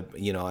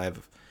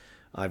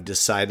I've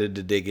decided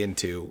to dig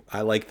into.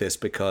 I like this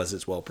because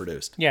it's well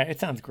produced. Yeah, it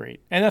sounds great.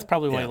 And that's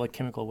probably why I Yeah. like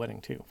Chemical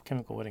Wedding, too.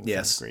 Chemical Wedding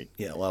Yes. sounds great.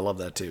 Yeah, well, I love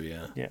that too,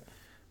 yeah. Yeah.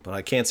 But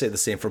I can't say the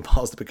same for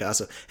Balls to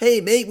Picasso. Hey,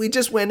 mate, we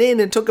just went in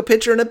and took a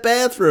picture in a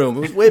bathroom. It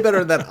was way better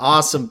than that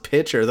awesome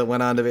picture that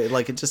went on to be.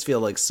 Like, it just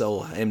feels like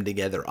so hemmed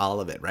together, all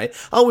of it, right?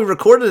 Oh, we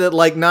recorded it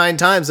like 9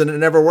 times and it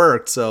never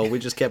worked, so we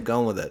just kept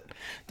going with it.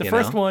 The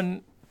first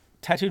one,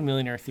 Tattooed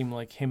Millionaire, seemed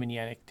like him and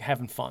Yannick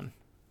having fun.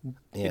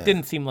 Yeah. It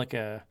didn't seem like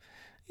it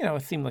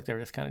seemed like they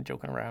were just kind of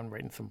joking around,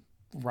 writing some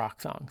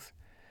rock songs.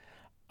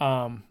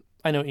 I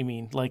know what you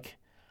mean. Like,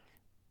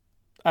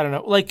 I don't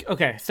know. Like,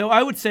 okay, so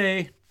I would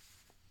say,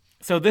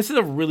 so this is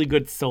a really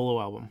good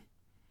solo album.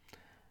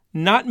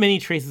 Not many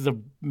traces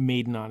of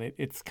Maiden on it.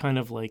 It's kind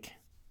of like,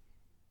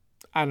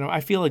 I don't know.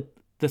 I feel like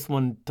this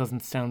one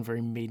doesn't sound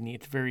very Maiden-y.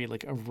 It's very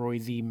like a Roy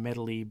Z,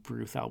 medley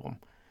Bruce album,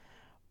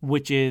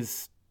 which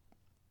is,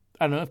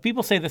 I don't know, if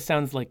people say this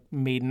sounds like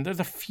Maiden, there's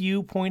a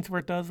few points where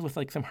it does with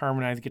like some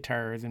harmonized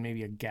guitars and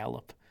maybe a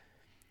gallop.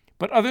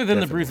 But other than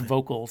the Bruce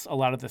vocals, a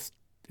lot of this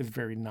is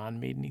very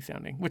non-Maiden-y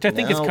sounding, which I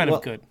think is kind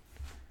of good.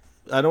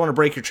 I don't want to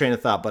break your train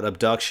of thought, but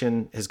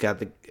Abduction has got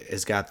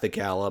the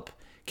gallop.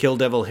 Kill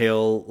Devil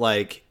Hill,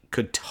 like,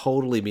 could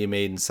totally be a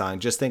Maiden song.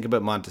 Just think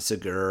about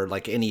Montesegur,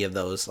 like any of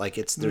those. Like,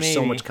 there's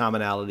so much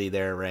commonality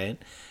there,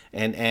 right?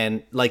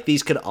 And like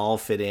these could all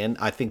fit in.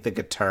 I think the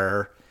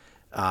guitar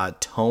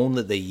tone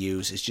that they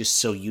use is just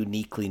so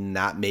uniquely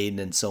not Maiden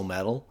and so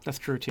metal. That's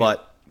true too.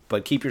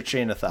 But keep your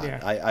train of thought. Yeah.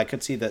 I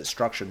could see that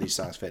structure of these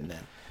songs fitting in.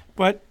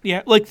 But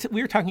yeah, like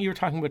you were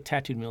talking about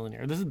Tattooed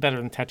Millionaire. This is better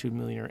than Tattooed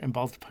Millionaire and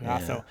Balls to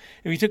Picasso. Yeah.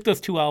 If you took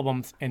those two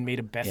albums and made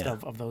a best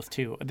of those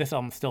two, this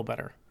album's still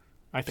better,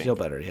 I think. Still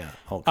better, yeah.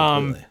 Oh,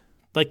 completely.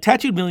 Like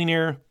Tattooed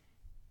Millionaire,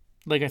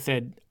 like I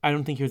said, I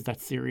don't think he was that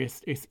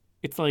serious.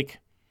 It's like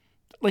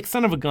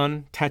Son of a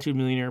Gun, Tattooed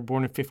Millionaire,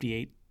 Born in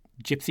 '58,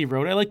 Gypsy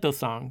Road. I like those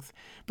songs,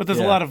 but there's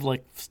a lot of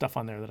like stuff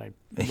on there that I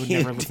would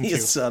never listen to.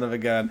 Son of a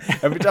gun.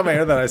 Every time I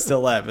hear that, I still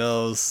laugh.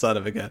 Oh, son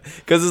of a gun.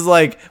 Because it's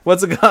like,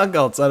 what's a gun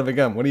called? Son of a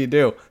gun. What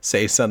do?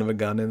 Say son of a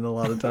gun in a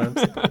lot of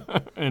times.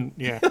 And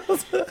yeah.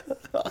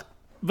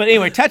 But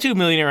anyway, Tattooed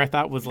Millionaire I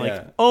thought was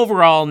like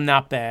overall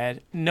not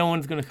bad. No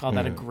one's going to call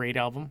that a great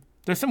album.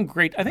 There's some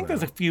great, I think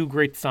there's a few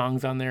great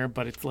songs on there,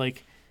 but it's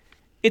like,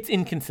 it's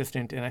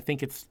inconsistent. And I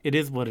think it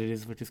is what it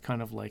is, which is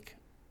kind of like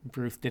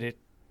Bruce did it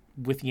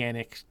with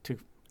Yannick to,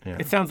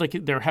 it sounds like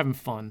they're having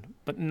fun,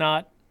 but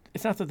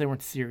it's not that they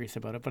weren't serious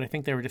about it, but I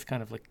think they were just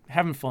kind of like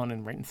having fun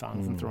and writing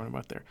songs and throwing them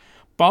out there.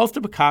 Balls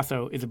to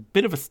Picasso is a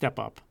bit of a step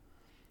up.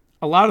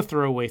 A lot of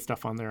throwaway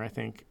stuff on there, I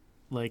think.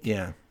 Like,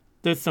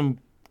 there's some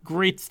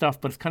great stuff,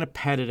 but it's kind of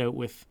padded out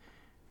with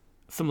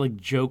some like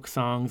joke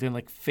songs and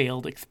like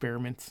failed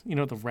experiments. You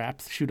know, the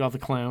raps, Shoot All the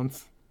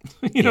Clowns.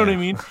 You know what I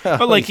mean?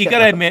 But like, you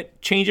gotta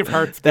admit, Change of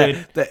Heart's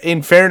good.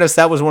 In fairness,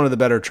 that was one of the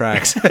better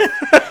tracks. No,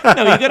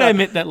 you gotta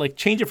admit that like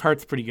Change of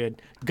Heart's pretty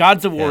good.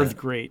 Gods of War is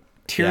great.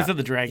 Tears of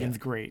the Dragon's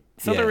great.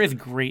 So there is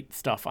great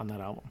stuff on that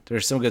album.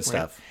 There's some good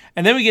stuff.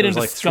 And then we get into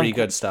like Skunk. three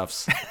good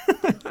stuffs.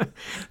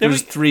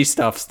 There's three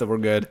stuffs that were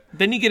good.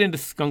 Then you get into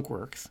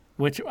Skunkworks,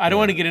 which I don't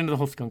want to get into the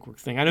whole Skunkworks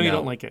thing. I know you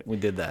don't like it. We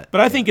did that.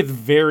 But I think it's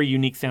very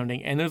unique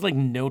sounding, and there's like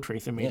no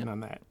trace of Maiden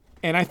on that.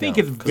 And I think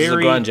it's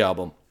very... It's a grunge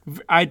album.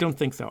 I don't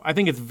think so. I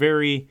think it's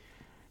very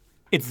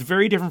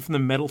different from the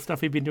metal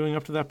stuff he'd been doing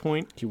up to that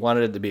point. He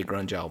wanted it to be a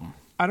grunge album.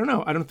 I don't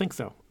know. I don't think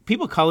so.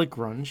 People call it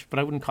grunge, but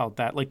I wouldn't call it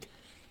that. Like,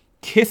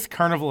 Kiss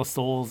Carnival of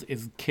Souls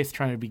is Kiss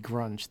trying to be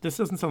grunge. This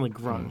doesn't sound like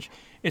grunge.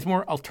 It's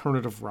more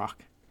alternative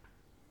rock,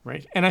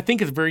 right? And I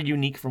think it's very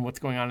unique from what's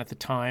going on at the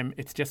time.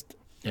 It's just,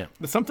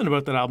 there's something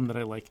about that album that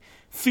I like.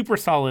 Super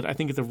Solid, I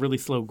think it's a really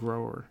slow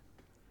grower.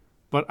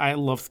 But I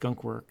love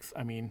Skunkworks.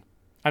 I mean,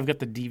 I've got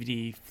the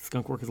DVD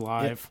Skunkworks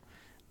Live.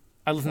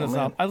 I listen to this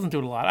album. I listen to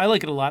it a lot. I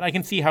like it a lot. I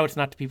can see how it's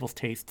not to people's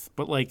tastes,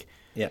 but like,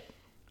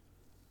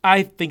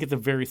 I think it's a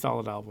very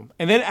solid album.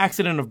 And then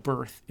Accident of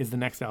Birth is the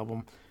next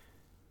album.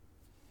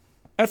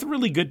 That's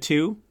really good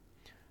too.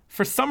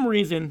 For some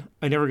reason,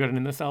 I never got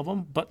into this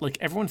album, but like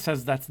everyone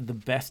says that's the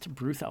best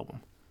Bruce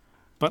album.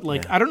 But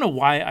like, I don't know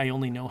why I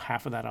only know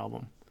half of that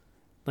album.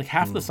 Like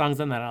half the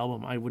songs on that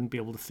album, I wouldn't be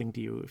able to sing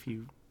to you if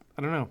you,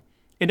 I don't know.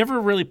 It never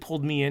really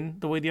pulled me in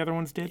the way the other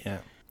ones did. Yeah.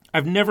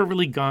 I've never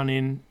really gone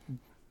in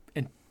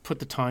and put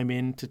the time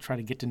in to try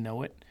to get to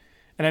know it.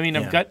 And I mean,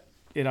 I've got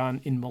it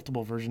in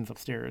multiple versions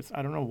upstairs.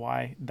 I don't know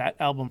why. That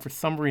album, for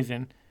some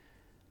reason,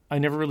 I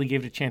never really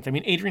gave it a chance. I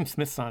mean, Adrian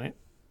Smith's on it.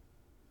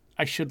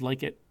 I should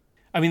like it.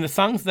 I mean, the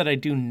songs that I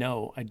do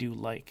know, I do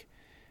like.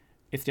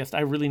 It's just, I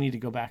really need to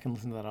go back and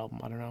listen to that album.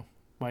 I don't know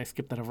why I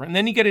skipped that over. And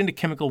then you get into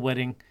Chemical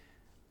Wedding.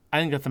 I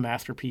think that's a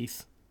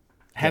masterpiece.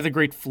 Has a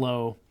great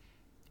flow.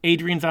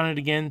 Adrian's on it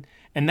again.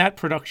 And that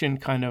production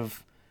kind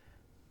of,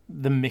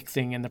 the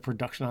mixing and the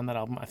production on that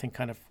album, I think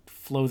kind of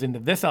flows into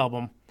this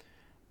album,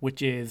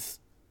 which is,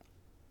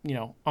 you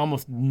know,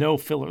 almost no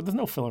filler. There's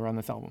no filler on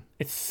this album.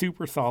 It's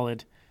super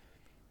solid.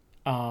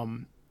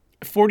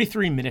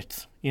 43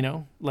 minutes, you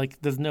know,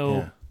 like there's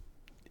no,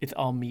 it's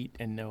all meat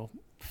and no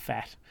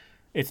fat.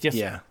 It's just,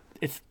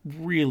 it's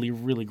really,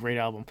 really great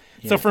album.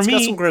 So for me,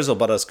 it's got some grizzle,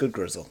 but it's good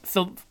grizzle.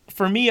 So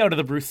for me, out of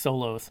the Bruce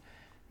solos,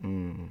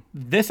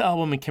 this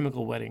album and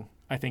Chemical Wedding,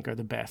 I think, are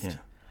the best. Yeah.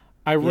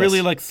 I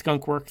really like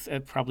Skunkworks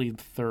at probably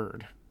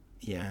third.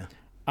 Yeah.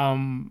 I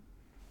don't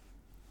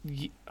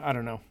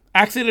know.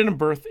 Accident of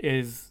Birth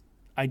is,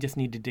 I just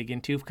need to dig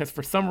into, because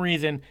for some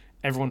reason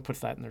everyone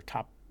puts that in their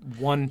top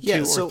 1,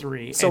 2, or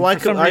 3. So I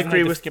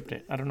agree with. Skipped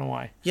it. I don't know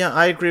why. Yeah,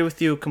 I agree with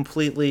you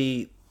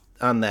completely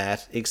on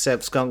that.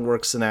 Except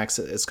Skunkworks and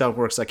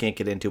Skunkworks, I can't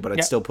get into, but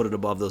I'd still put it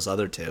above those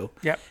other two.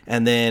 Yep.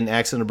 And then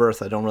Accident of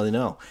Birth, I don't really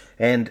know.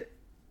 And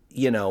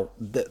you know,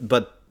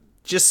 but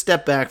just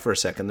step back for a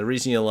second. The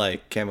reason you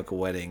like Chemical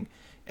Wedding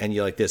and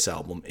you like this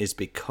album is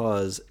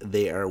because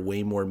they are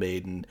way more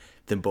Maiden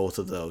than both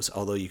of those.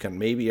 Although you can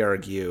maybe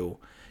argue,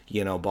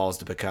 you know, Balls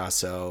to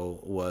Picasso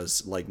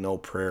was like No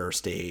Prayer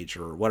stage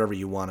or whatever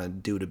you want to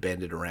do to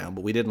bend it around.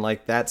 But we didn't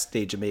like that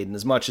stage of Maiden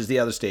as much as the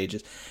other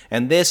stages.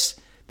 And this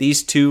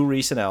these 2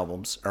 recent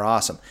albums are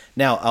awesome.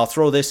 Now, I'll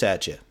throw this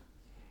at you.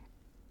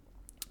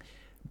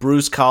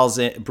 Bruce comes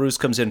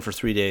in for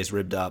 3 days,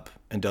 ribbed up,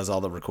 and does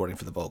all the recording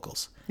for the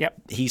vocals. Yep.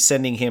 He's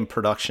sending him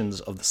productions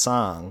of the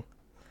song,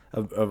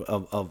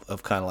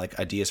 of kind of like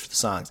ideas for the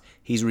songs.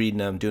 He's reading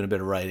them, doing a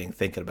bit of writing,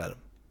 thinking about them.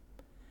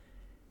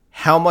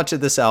 How much of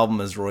this album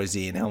is Roy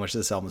Z and how much of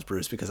this album is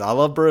Bruce? Because I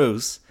love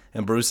Bruce,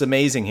 and Bruce is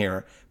amazing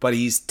here, but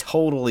he's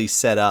totally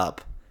set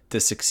up to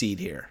succeed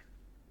here.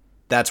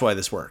 That's why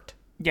this worked.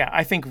 Yeah,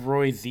 I think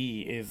Roy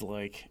Z is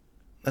like...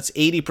 That's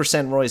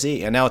 80% Roy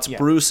Z, and now it's Yeah.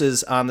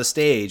 Bruce's on the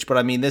stage. But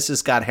I mean, this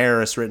has got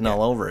Harris written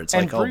all over it. It's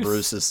And like, oh,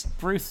 Bruce is,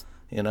 Bruce,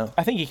 you know,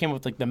 I think he came up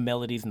with like the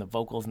melodies and the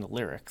vocals and the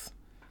lyrics.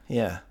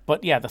 yeah,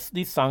 But yeah,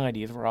 these song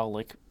ideas were all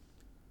like,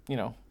 you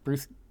know,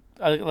 Bruce...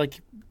 like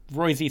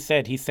Roy Z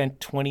said, he sent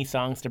 20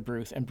 songs to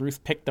Bruce, and Bruce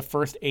picked the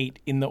first 8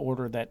 in the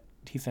order that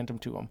he sent them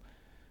to him.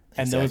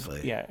 And Exactly.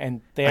 those, yeah,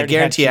 and they I already had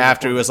guarantee you two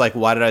after he recorded. was like,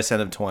 why did I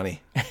send him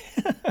 20?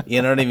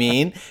 You know what I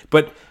mean?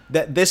 But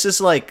this is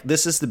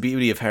the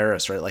beauty of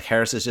Harris, right? Like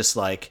Harris is just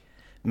like,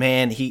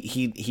 man,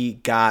 he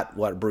got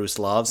what Bruce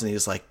loves, and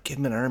he's like, give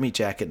him an army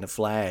jacket and a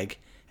flag,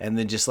 and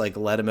then just like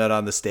let him out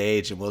on the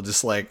stage, and we'll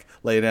just like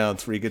lay down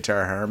 3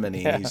 guitar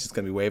harmony, and he's just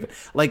gonna be waving.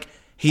 Like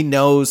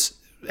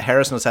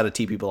Harris knows how to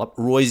tee people up.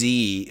 Roy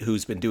Z,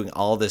 who's been doing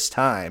all this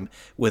time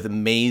with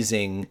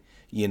amazing,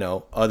 you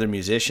know, other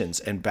musicians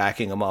and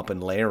backing them up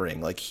and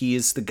layering, like he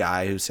is the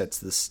guy who sets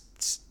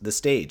the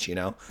stage, you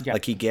know, Yeah.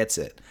 like he gets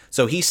it.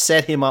 So he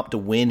set him up to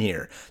win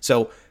here.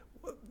 So,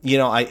 you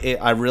know,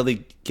 I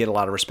really get a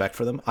lot of respect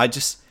for them.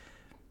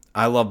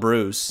 I love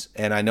Bruce,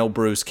 and I know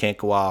Bruce can't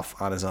go off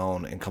on his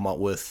own and come up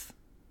with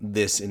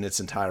this in its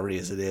entirety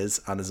as it is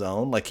on his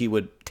own. Like he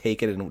would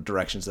take it in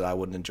directions that I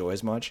wouldn't enjoy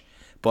as much.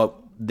 But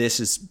this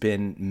has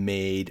been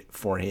made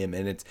for him,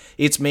 and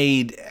it's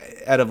made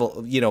out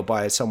of, you know,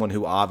 by someone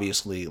who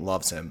obviously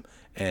loves him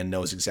and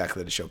knows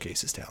exactly how to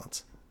showcase his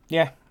talents.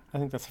 Yeah, I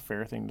think that's a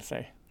fair thing to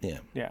say. Yeah.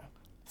 Yeah.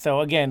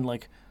 So again,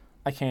 like,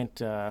 I can't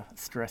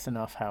stress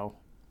enough how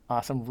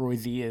awesome Roy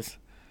Z is.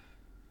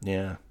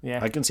 Yeah. Yeah.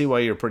 I can see why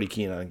you're pretty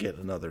keen on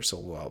getting another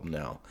solo album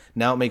now.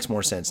 Now it makes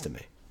more sense to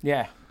me.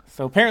 Yeah.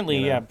 So apparently,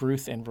 You know?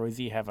 Bruce and Roy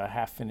Z have a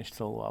half-finished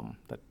solo album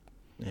that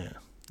Yeah.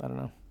 I don't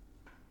know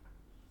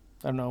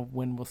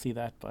when we'll see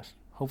that, but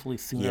hopefully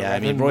sooner. Yeah, I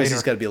rather mean, than Roy's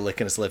later. got to be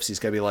licking his lips. He's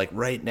got to be like,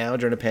 right now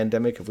during a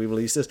pandemic, if we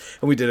release this,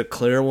 and we did a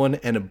clear one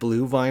and a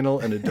blue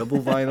vinyl and a double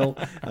vinyl,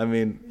 I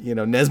mean, you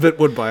know, Nesbitt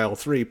would buy all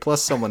 3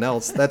 plus someone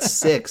else. That's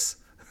 6.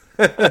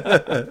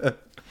 I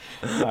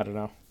don't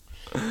know.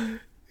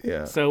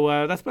 Yeah.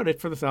 So that's about it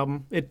for this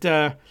album. It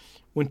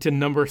went to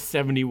number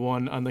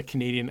 71 on the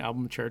Canadian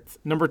album charts,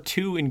 number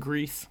 2 in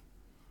Greece,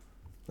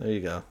 There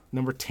you go.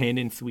 number 10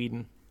 in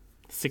Sweden,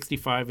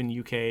 65 in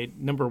UK,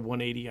 number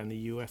 180 on the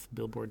US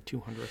Billboard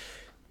 200.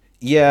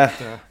 Yeah.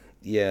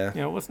 Yeah.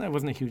 You know, it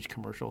wasn't a huge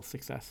commercial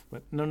success,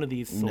 but none of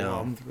these solo No.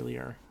 albums really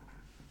are.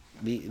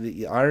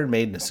 The Iron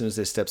Maiden, as soon as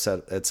they step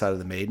outside of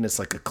the Maiden, it's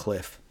like a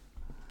cliff.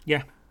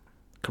 Yeah,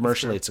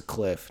 Commercially, it's a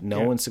cliff. No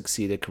Yeah. one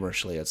succeeded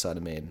commercially outside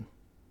of Maiden.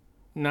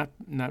 not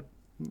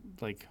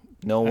like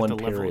No at one, the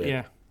level. period.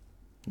 Yeah,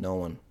 No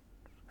one.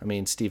 I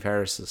mean, Steve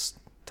Harris's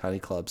Tiny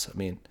Clubs. I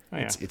mean, Oh,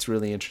 yeah. it's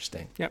really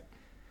interesting. yep.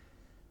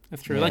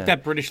 That's true. Yeah. Like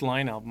that British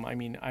Line album. I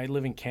mean, I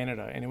live in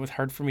Canada, and it was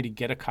hard for me to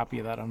get a copy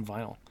of that on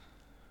vinyl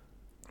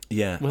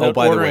Yeah. without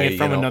by the ordering way, it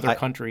from you know, another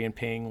country and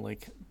paying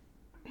like.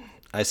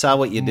 I saw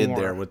what you did More.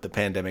 there with the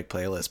pandemic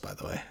playlist, by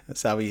the way. I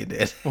saw what you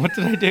did. What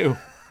did I do?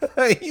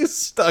 You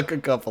stuck a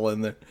couple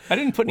in there. I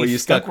didn't put any Well, you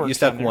stuck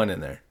Skunkworks on there. one in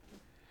there.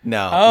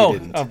 No, Oh, you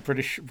didn't.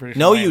 British.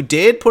 No, Lion. you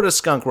did put a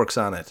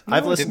Skunkworks on it.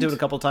 I've I listened to it didn't. a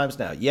couple times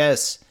now.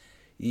 Yes,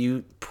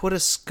 you put a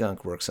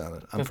Skunkworks on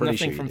it. I'm There's pretty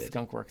nothing sure from you did.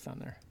 Skunkworks on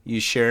there. You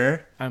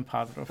sure? I'm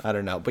positive. I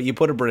don't know, but you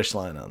put a British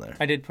Line on there.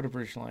 I did put a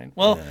British Line.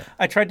 Well,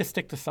 I tried to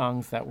stick to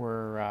songs that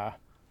were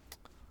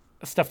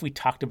stuff we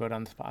talked about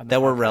on the spot.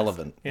 That were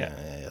relevant. Yeah.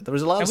 Yeah. There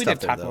was a lot of And we stuff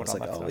did there. talk That about was all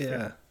like, that oh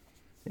stuff,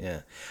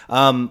 yeah,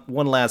 yeah.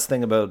 One last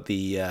thing about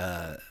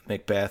the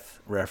Macbeth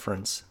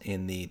reference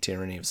in the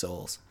Tyranny of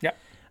Souls. Yeah.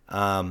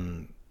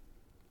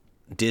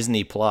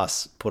 Disney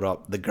Plus put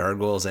up the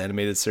Gargoyles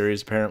animated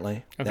series.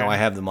 Apparently, Okay. now I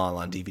have them all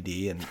on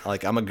DVD, and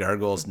like I'm a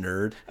Gargoyles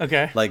nerd.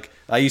 Okay. Like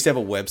I used to have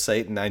a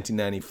website in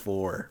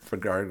 1994 for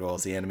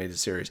Gargoyles, the animated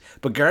series.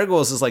 But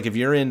Gargoyles is like if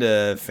you're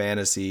into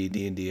fantasy,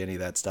 D&D, any of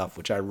that stuff,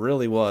 which I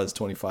really was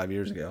 25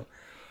 years ago.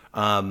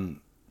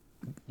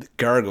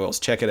 Gargoyles,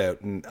 check it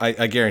out, and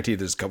I guarantee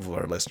there's a couple of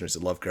our listeners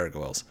that love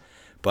Gargoyles,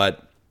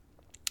 but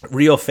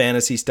real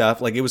fantasy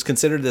stuff. Like it was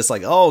considered this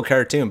like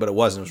cartoon, but it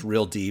wasn't. It was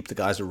real deep. The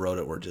guys who wrote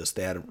it were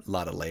they had a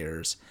lot of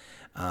layers.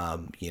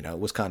 It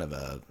was kind of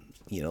a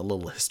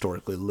little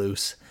historically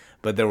loose,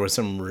 but there was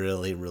some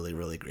really, really,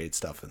 really great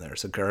stuff in there.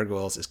 So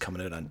Gargoyles is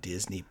coming out on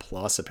Disney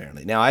Plus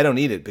apparently. Now I don't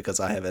need it because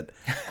I have it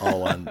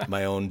all on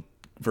my own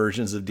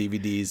versions of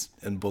DVDs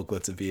and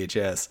booklets of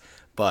VHS.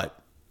 But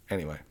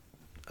anyway,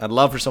 I'd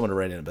love for someone to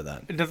write in about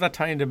that. Does that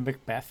tie into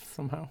Macbeth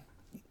somehow?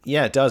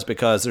 Yeah, it does,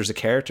 because there's a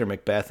character,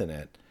 Macbeth, in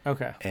it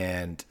Okay.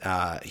 And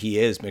he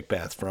is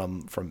Macbeth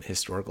from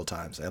historical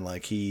times, and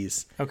like he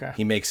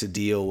makes a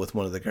deal with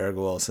one of the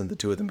gargoyles, and the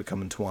two of them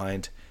become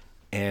entwined,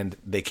 and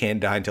they can't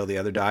die until the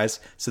other dies,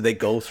 so they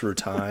go through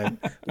time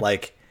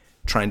like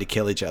trying to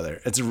kill each other.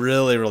 It's a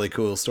really, really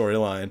cool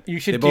storyline.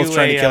 They're both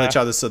trying to kill each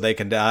other so they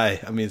can die.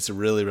 I mean, it's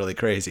really, really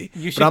crazy.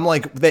 But I'm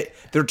like,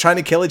 they're trying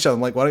to kill each other. I'm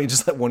like, why don't you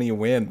just let one of you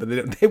win?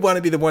 But they want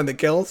to be the one that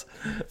kills.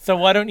 So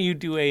why don't you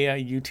do a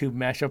YouTube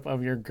mashup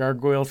of your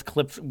Gargoyles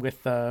clips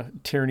with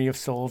Tyranny of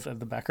Souls as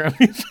the background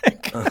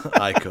music?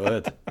 I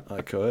could.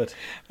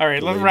 All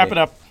right, let's wrap it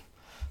up.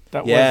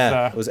 That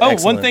was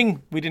excellent. One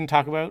thing we didn't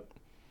talk about.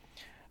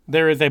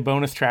 There is a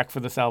bonus track for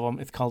this album.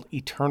 It's called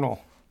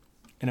Eternal.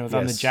 And it was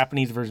on the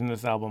Japanese version of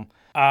this album.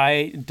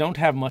 I don't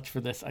have much for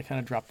this. I kind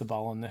of dropped the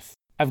ball on this.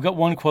 I've got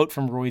one quote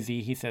from Roy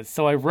Z. He says,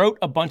 "So I wrote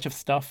a bunch of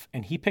stuff,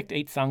 and he picked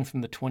 8 songs from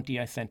the 20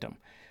 I sent him.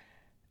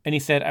 And he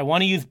said, I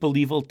want to use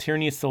Believal,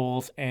 Tyranny of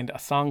Souls, and a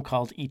song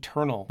called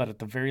Eternal. But at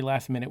the very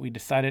last minute, we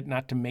decided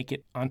not to make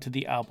it onto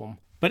the album.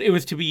 But it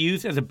was to be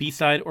used as a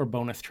B-side or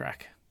bonus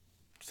track.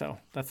 So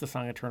that's the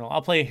song Eternal.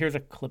 Here's a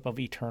clip of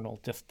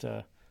Eternal, just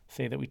to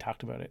say that we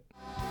talked about it.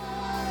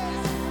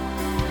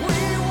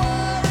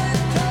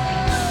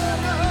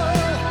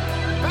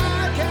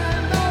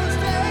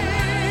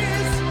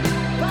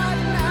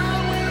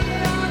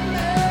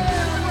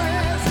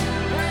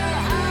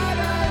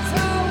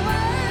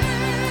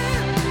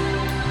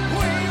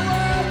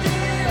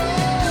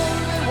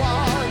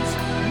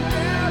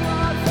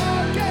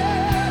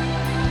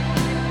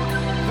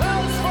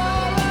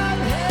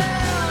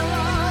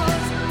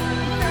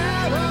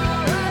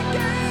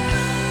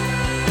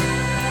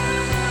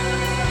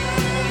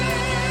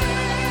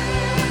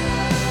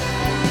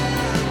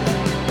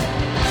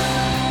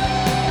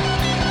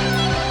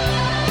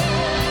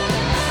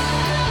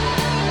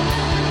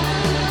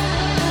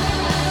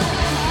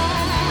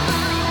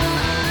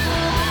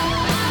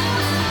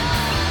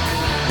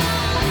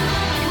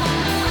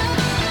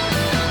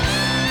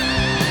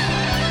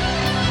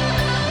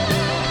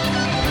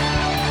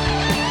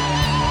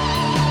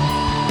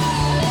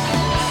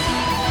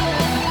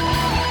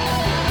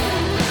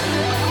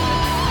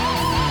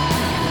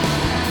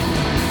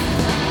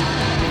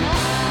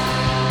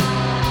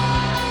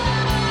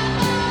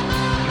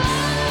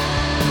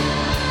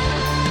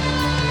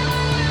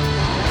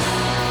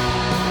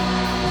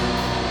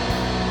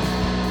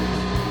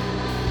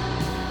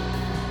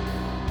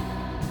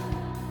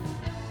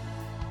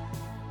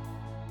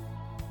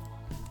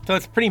 So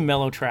it's a pretty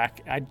mellow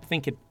track. I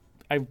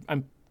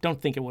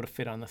don't think it would have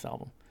fit on this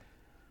album.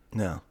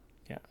 No.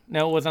 Yeah.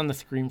 No, it was on the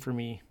Scream for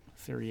Me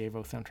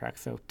Sarajevo soundtrack.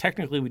 So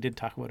technically we did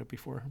talk about it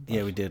before.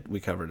 Yeah, we did.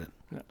 We covered it.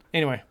 Yeah.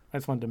 Anyway, I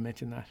just wanted to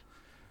mention that.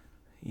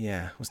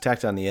 Yeah, it was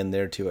tacked on the end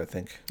there too, I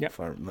think. Yeah. If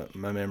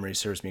my memory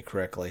serves me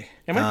correctly.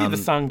 It might be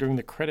the song during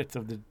the credits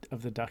of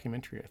the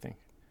documentary, I think.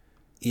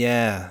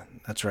 Yeah,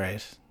 that's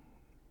right.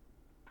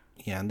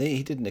 Yeah, and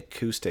he did an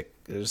acoustic.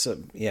 I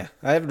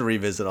have to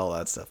revisit all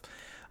that stuff.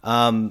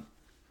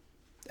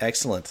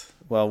 Excellent.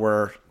 Well,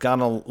 we're gone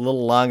a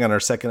little long on our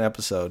second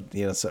episode,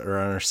 or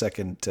on our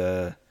second,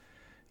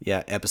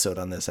 episode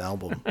on this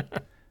album,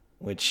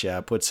 which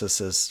puts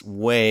us as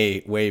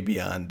way, way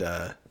beyond,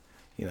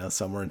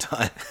 somewhere in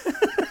time.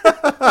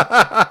 What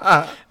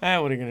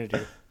are you gonna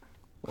do?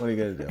 What are you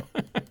gonna do?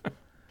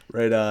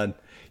 Right on.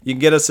 You can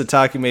get us at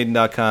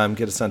TalkingMaiden.com.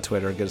 Get us on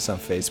Twitter. Get us on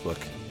Facebook.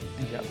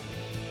 Yep.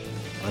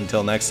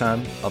 Until next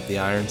time, up the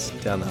irons,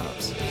 down the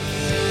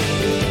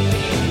hops.